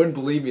rhino. They wouldn't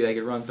believe me they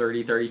could run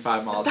 30,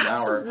 35 miles an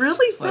hour. That's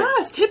really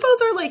fast.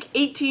 Hippos are like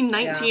 18,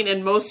 19, Yeah.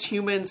 and most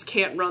humans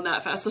can't run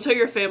that fast. So tell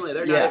your family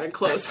they're not even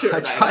close to it.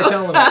 I tried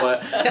telling them,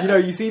 but,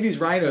 you see these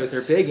rhinos,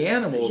 they're big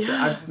animals.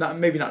 Yeah.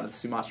 Maybe not the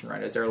Sumatran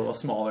rhinos, they're a little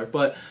smaller,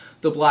 but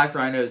the black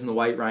rhinos and the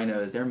white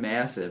rhinos, they're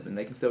massive, and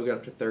they can still get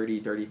up to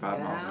 30, 35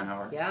 miles an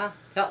hour. Yeah.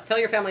 Tell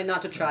your family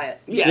not to try it.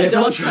 Yeah,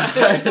 don't try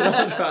it.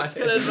 Don't try That's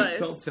good advice.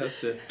 Don't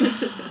test it.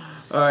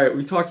 All right,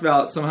 we talked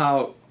about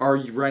somehow our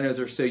rhinos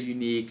are so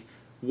unique.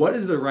 What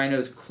is the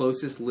rhino's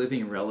closest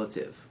living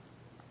relative?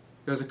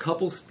 There's a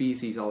couple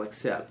species I'll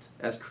accept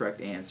as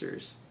correct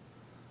answers.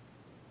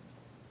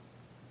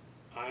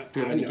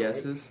 Do you have any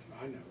guesses?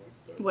 I know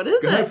it. What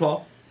is Go ahead, it?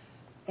 Paul.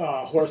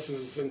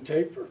 Horses and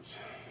tapirs.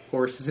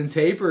 Horses and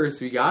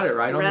tapirs. We got it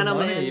right on the Random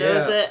money. man Yeah.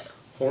 knows it.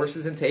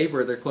 Horses and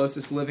tapir, their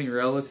closest living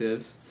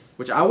relatives,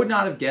 which I would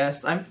not have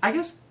guessed. I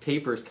guess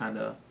tapirs kind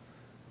of,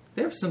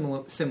 they have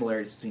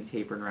similarities between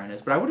tapir and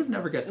rhinos, but I would have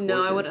never guessed horses.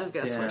 No, I wouldn't have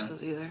guessed Yeah.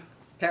 horses either.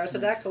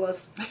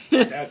 Parasodactylus.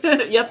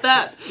 Yep,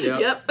 that.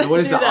 Yep. And what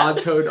is Do the that.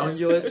 odd-toed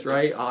ungulates,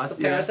 right? It's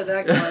the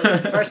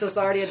Parasodactylus versus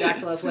the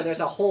Artiodactylus, where there's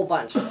a whole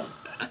bunch of them.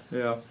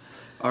 Yeah.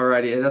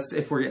 Alrighty, that's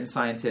if we're getting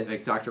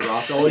scientific. Dr.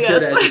 Roth's always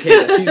Yes. here to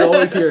educate us. She's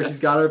always here.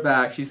 She's got our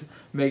back. She's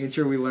making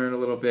sure we learn a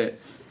little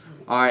bit.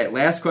 Alright,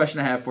 last question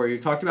I have for you.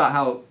 We've talked about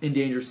how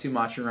endangered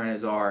Sumatran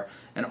rhinos are,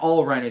 and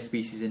all rhino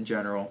species in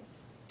general.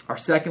 Our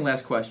second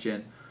last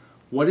question.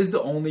 What is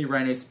the only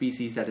rhino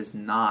species that is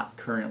not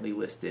currently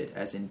listed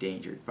as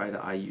endangered by the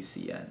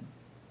IUCN?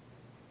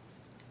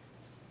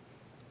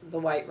 The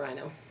white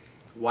rhino.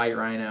 White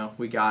rhino,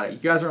 we got it. You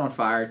guys are on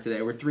fire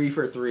today. We're 3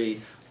 for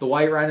 3. The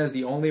white rhino is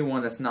the only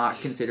one that's not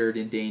considered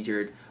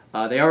endangered.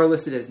 They are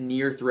listed as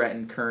near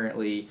threatened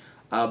currently,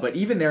 but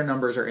even their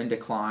numbers are in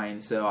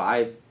decline. So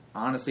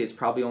honestly, it's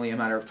probably only a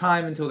matter of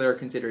time until they're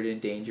considered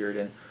endangered.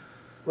 And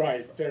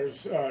right,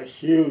 there's a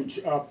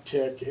huge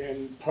uptick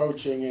in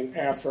poaching in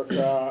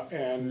Africa,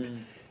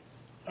 and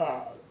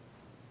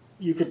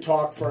you could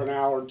talk for an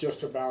hour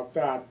just about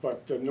that.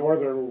 But the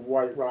northern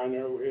white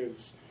rhino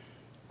is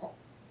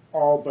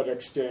all but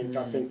extinct.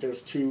 I think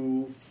there's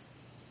 2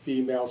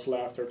 females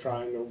left they're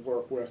trying to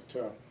work with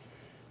to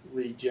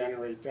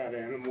regenerate that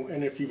animal.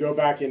 And if you go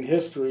back in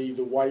history,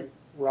 the white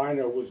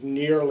rhino was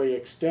nearly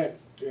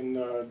extinct in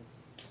the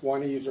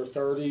 20s or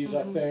 30s,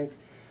 I think.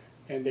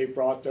 And they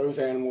brought those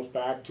animals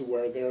back to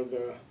where they're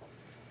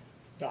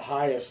the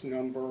highest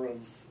number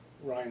of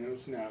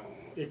rhinos now.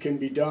 It can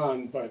be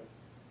done, but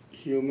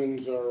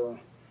humans are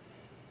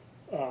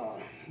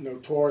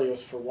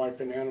notorious for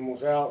wiping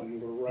animals out,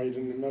 and we're right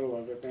in the middle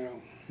of it now.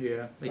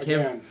 Yeah,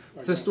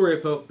 it's a story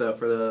of hope, though,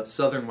 for the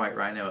southern white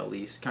rhino at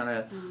least. Kind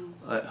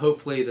of,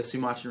 hopefully, the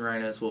Sumatran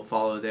rhinos will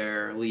follow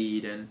their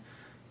lead and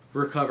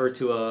recover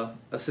to a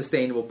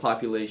sustainable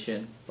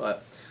population.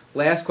 But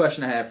last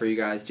question I have for you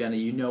guys, Jenna.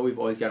 You know we've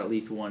always got at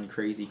least one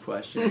crazy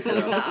question,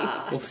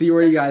 so we'll see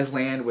where you guys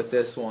land with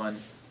this one.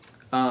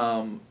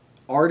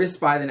 Artist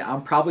by the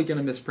I'm probably going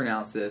to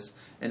mispronounce this.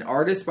 An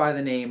artist by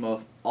the name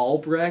of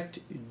Albrecht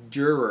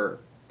Dürer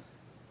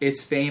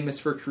is famous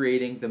for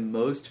creating the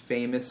most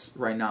famous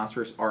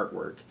rhinoceros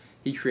artwork.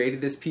 He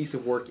created this piece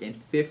of work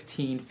in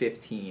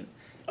 1515.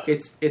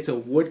 It's a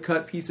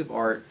woodcut piece of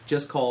art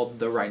just called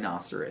The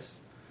Rhinoceros.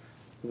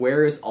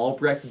 Where is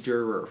Albrecht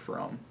Dürer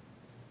from?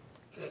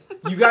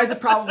 You guys have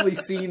probably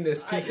seen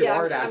this piece of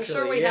art, actually. I'm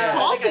sure we have.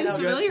 Paul seems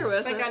familiar with it.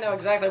 I think I know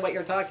exactly what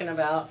you're talking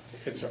about.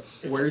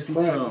 Where is he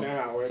from?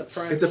 Now. It's a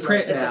print. It's a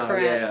print now. It's a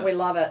print. Yeah. We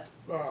love it.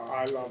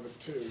 I love it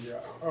too,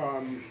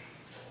 yeah.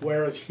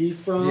 Where is he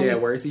from? Yeah,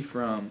 where is he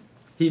from?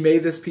 He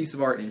made this piece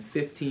of art in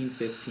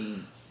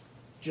 1515.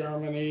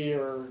 Germany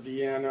or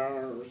Vienna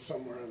or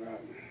somewhere in that.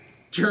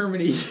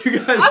 Germany, you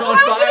guys That's are on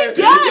what I was fire. gonna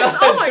guess.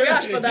 Oh my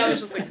gosh, but that was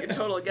just like a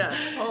total guess.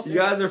 Oh. You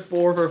guys are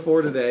 4 for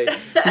 4 today.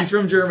 He's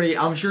from Germany.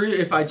 I'm sure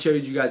if I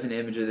showed you guys an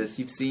image of this,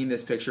 you've seen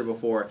this picture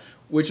before,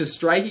 which is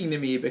striking to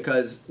me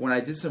because when I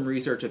did some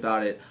research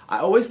about it, I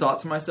always thought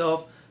to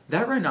myself,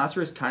 that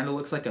rhinoceros kind of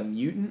looks like a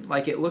mutant.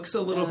 Like, it looks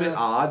a little bit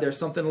odd. There's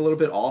something a little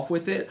bit off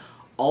with it.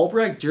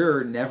 Albrecht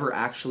Dürer never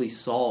actually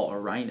saw a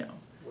rhino.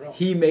 Really?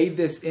 He made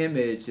this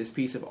image, this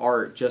piece of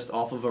art, just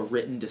off of a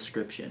written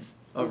description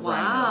of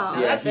rhinos.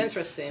 Yeah, that's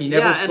interesting. He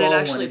never saw and it one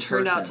actually in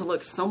turned person. out to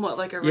look somewhat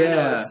like a rhino.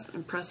 Yeah. It's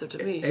impressive to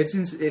me.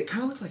 It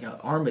kind of looks like an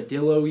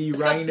armadillo-y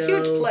rhino.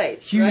 Got huge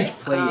plates. Huge right?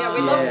 plates.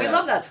 Yeah, we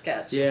love that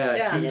sketch.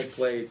 Yeah, huge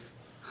plates.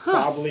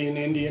 Probably an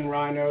Indian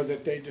rhino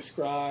that they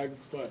described,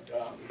 but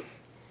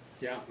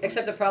yeah.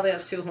 Except it probably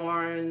has 2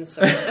 horns.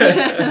 Or,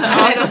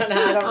 I don't know.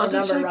 I don't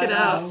remember check right it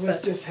out. now. Well,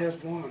 it just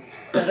has one.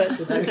 Does it?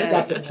 It's Okay.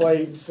 got the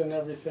plates and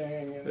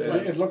everything, and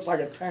it looks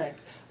like a tank.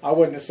 I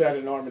wouldn't have said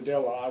an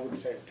armadillo. I would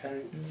say a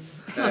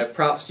tank.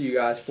 Props to you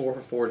guys, 4 for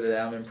 4 today.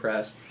 I'm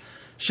impressed.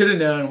 Should have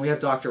known. We have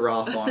Dr.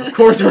 Roth on. Of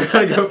course, we're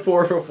gonna go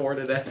 4 for 4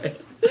 today.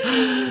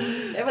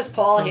 It was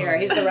Paul here.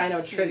 He's the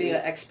rhino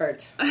trivia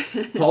expert.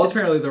 Paul's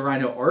apparently the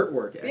rhino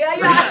artwork expert.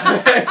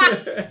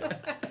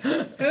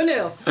 Yeah. Who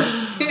knew?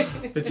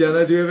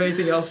 Jenna, do you have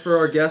anything else for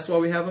our guests while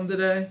we have them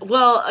today?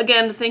 Well,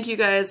 again, thank you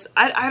guys.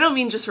 I don't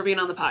mean just for being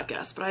on the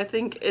podcast, but I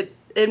think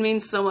it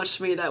means so much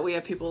to me that we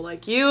have people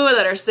like you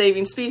that are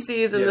saving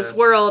species in this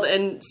world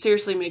and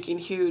seriously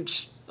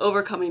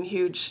overcoming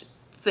huge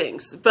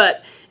things.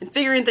 But in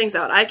figuring things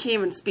out, I can't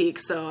even speak,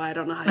 so I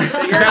don't know how to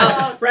figure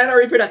out rhino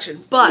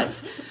reproduction.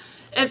 But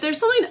if there's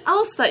something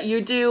else that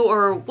you do,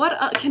 or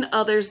what can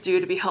others do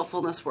to be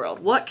helpful in this world,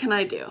 what can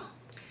I do?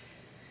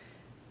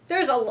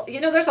 There's a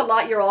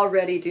lot you're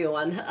already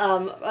doing.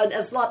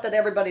 There's a lot that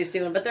everybody's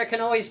doing, but there can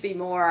always be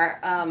more.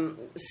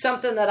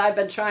 Something that I've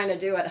been trying to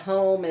do at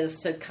home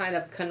is to kind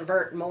of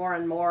convert more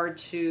and more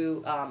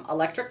to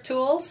electric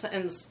tools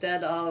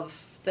instead of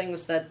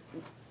things that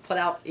put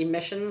out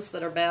emissions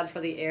that are bad for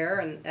the air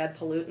and add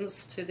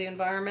pollutants to the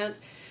environment.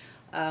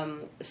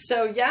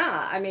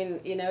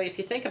 If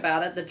you think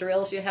about it, the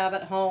drills you have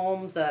at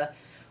home, the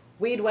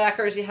weed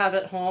whackers you have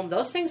at home,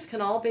 those things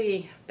can all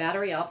be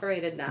battery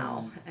operated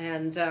now,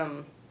 and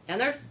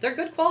they're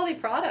good quality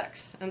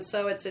products. And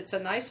so it's a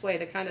nice way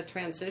to kind of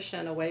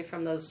transition away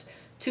from those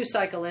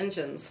 2-cycle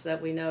engines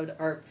that we know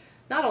are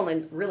not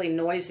only really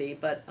noisy,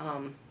 but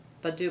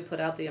do put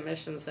out the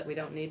emissions that we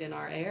don't need in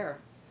our air.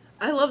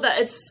 I love that.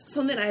 It's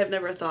something I have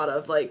never thought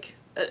of. Like,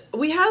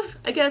 we have,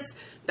 I guess,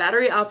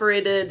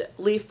 battery-operated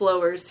leaf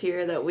blowers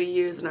here that we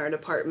use in our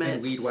department.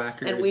 And weed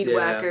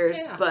whackers.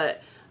 Yeah. Yeah.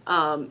 But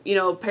You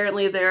know,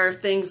 apparently there are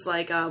things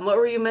like, what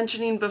were you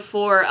mentioning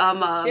before?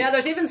 Yeah,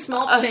 there's even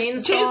small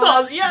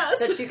chainsaws, yes,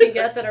 that you can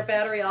get that are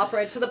battery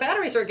operated. So the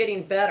batteries are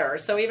getting better.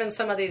 So even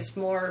some of these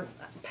more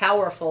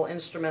powerful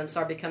instruments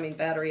are becoming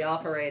battery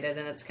operated,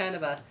 and it's kind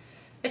of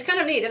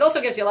neat. It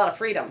also gives you a lot of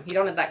freedom. You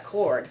don't have that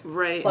cord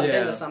plugged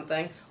into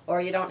something, or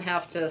you don't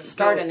have to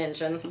start an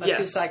engine, a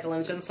 2-cycle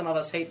engine. Some of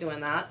us hate doing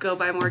that. Go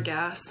buy more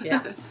gas.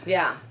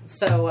 Yeah.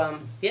 So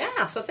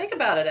so think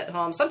about it at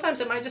home.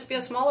 Sometimes it might just be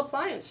a small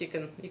appliance you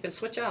can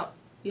switch out.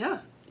 Yeah.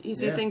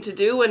 Easy thing to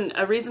do, and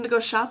a reason to go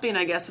shopping,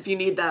 I guess, if you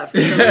need that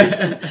for some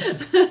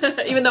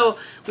reason. Even though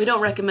we don't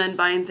recommend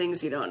buying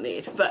things you don't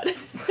need, but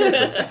no,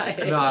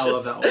 I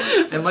love that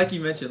one. And like you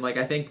mentioned, like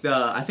I think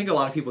a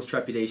lot of people's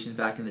trepidation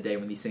back in the day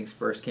when these things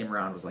first came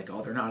around was like,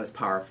 oh, they're not as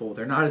powerful,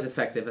 they're not as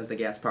effective as the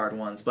gas-powered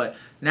ones, but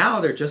now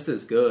they're just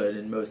as good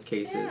in most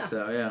cases. Yeah.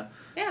 So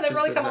yeah, they've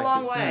really come a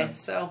long way. Yeah.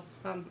 So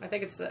I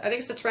think it's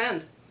the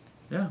trend.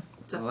 Yeah.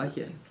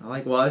 Definitely. I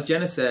like it. Well, as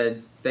Jenna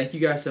said, thank you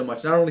guys so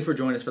much, not only for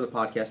joining us for the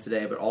podcast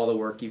today, but all the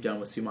work you've done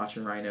with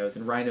Sumatran rhinos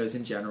and rhinos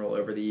in general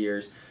over the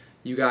years.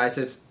 You guys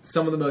have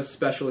some of the most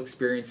special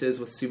experiences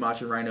with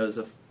Sumatran rhinos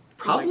of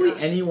probably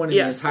anyone in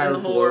the entire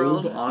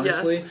globe,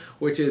 honestly,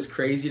 which is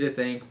crazy to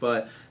think.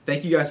 But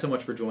thank you guys so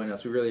much for joining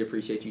us. We really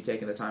appreciate you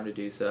taking the time to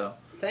do so.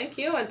 Thank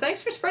you, and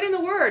thanks for spreading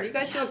the word. You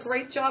guys do a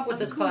great job with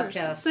this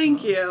podcast.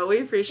 Thank you. We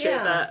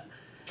appreciate that.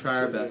 Try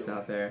our best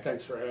out there.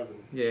 Thanks for having me.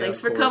 Yeah,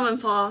 thanks for coming,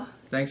 Paul.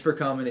 Thanks for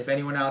coming. If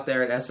anyone out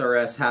there at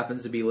SRS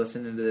happens to be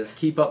listening to this,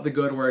 keep up the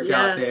good work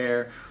out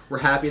there. We're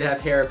happy to have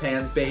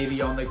Harapan's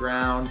baby on the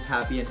ground,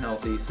 happy and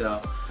healthy.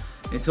 So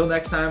until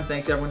next time,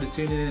 thanks everyone for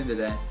tuning in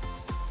today.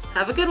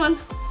 Have a good one.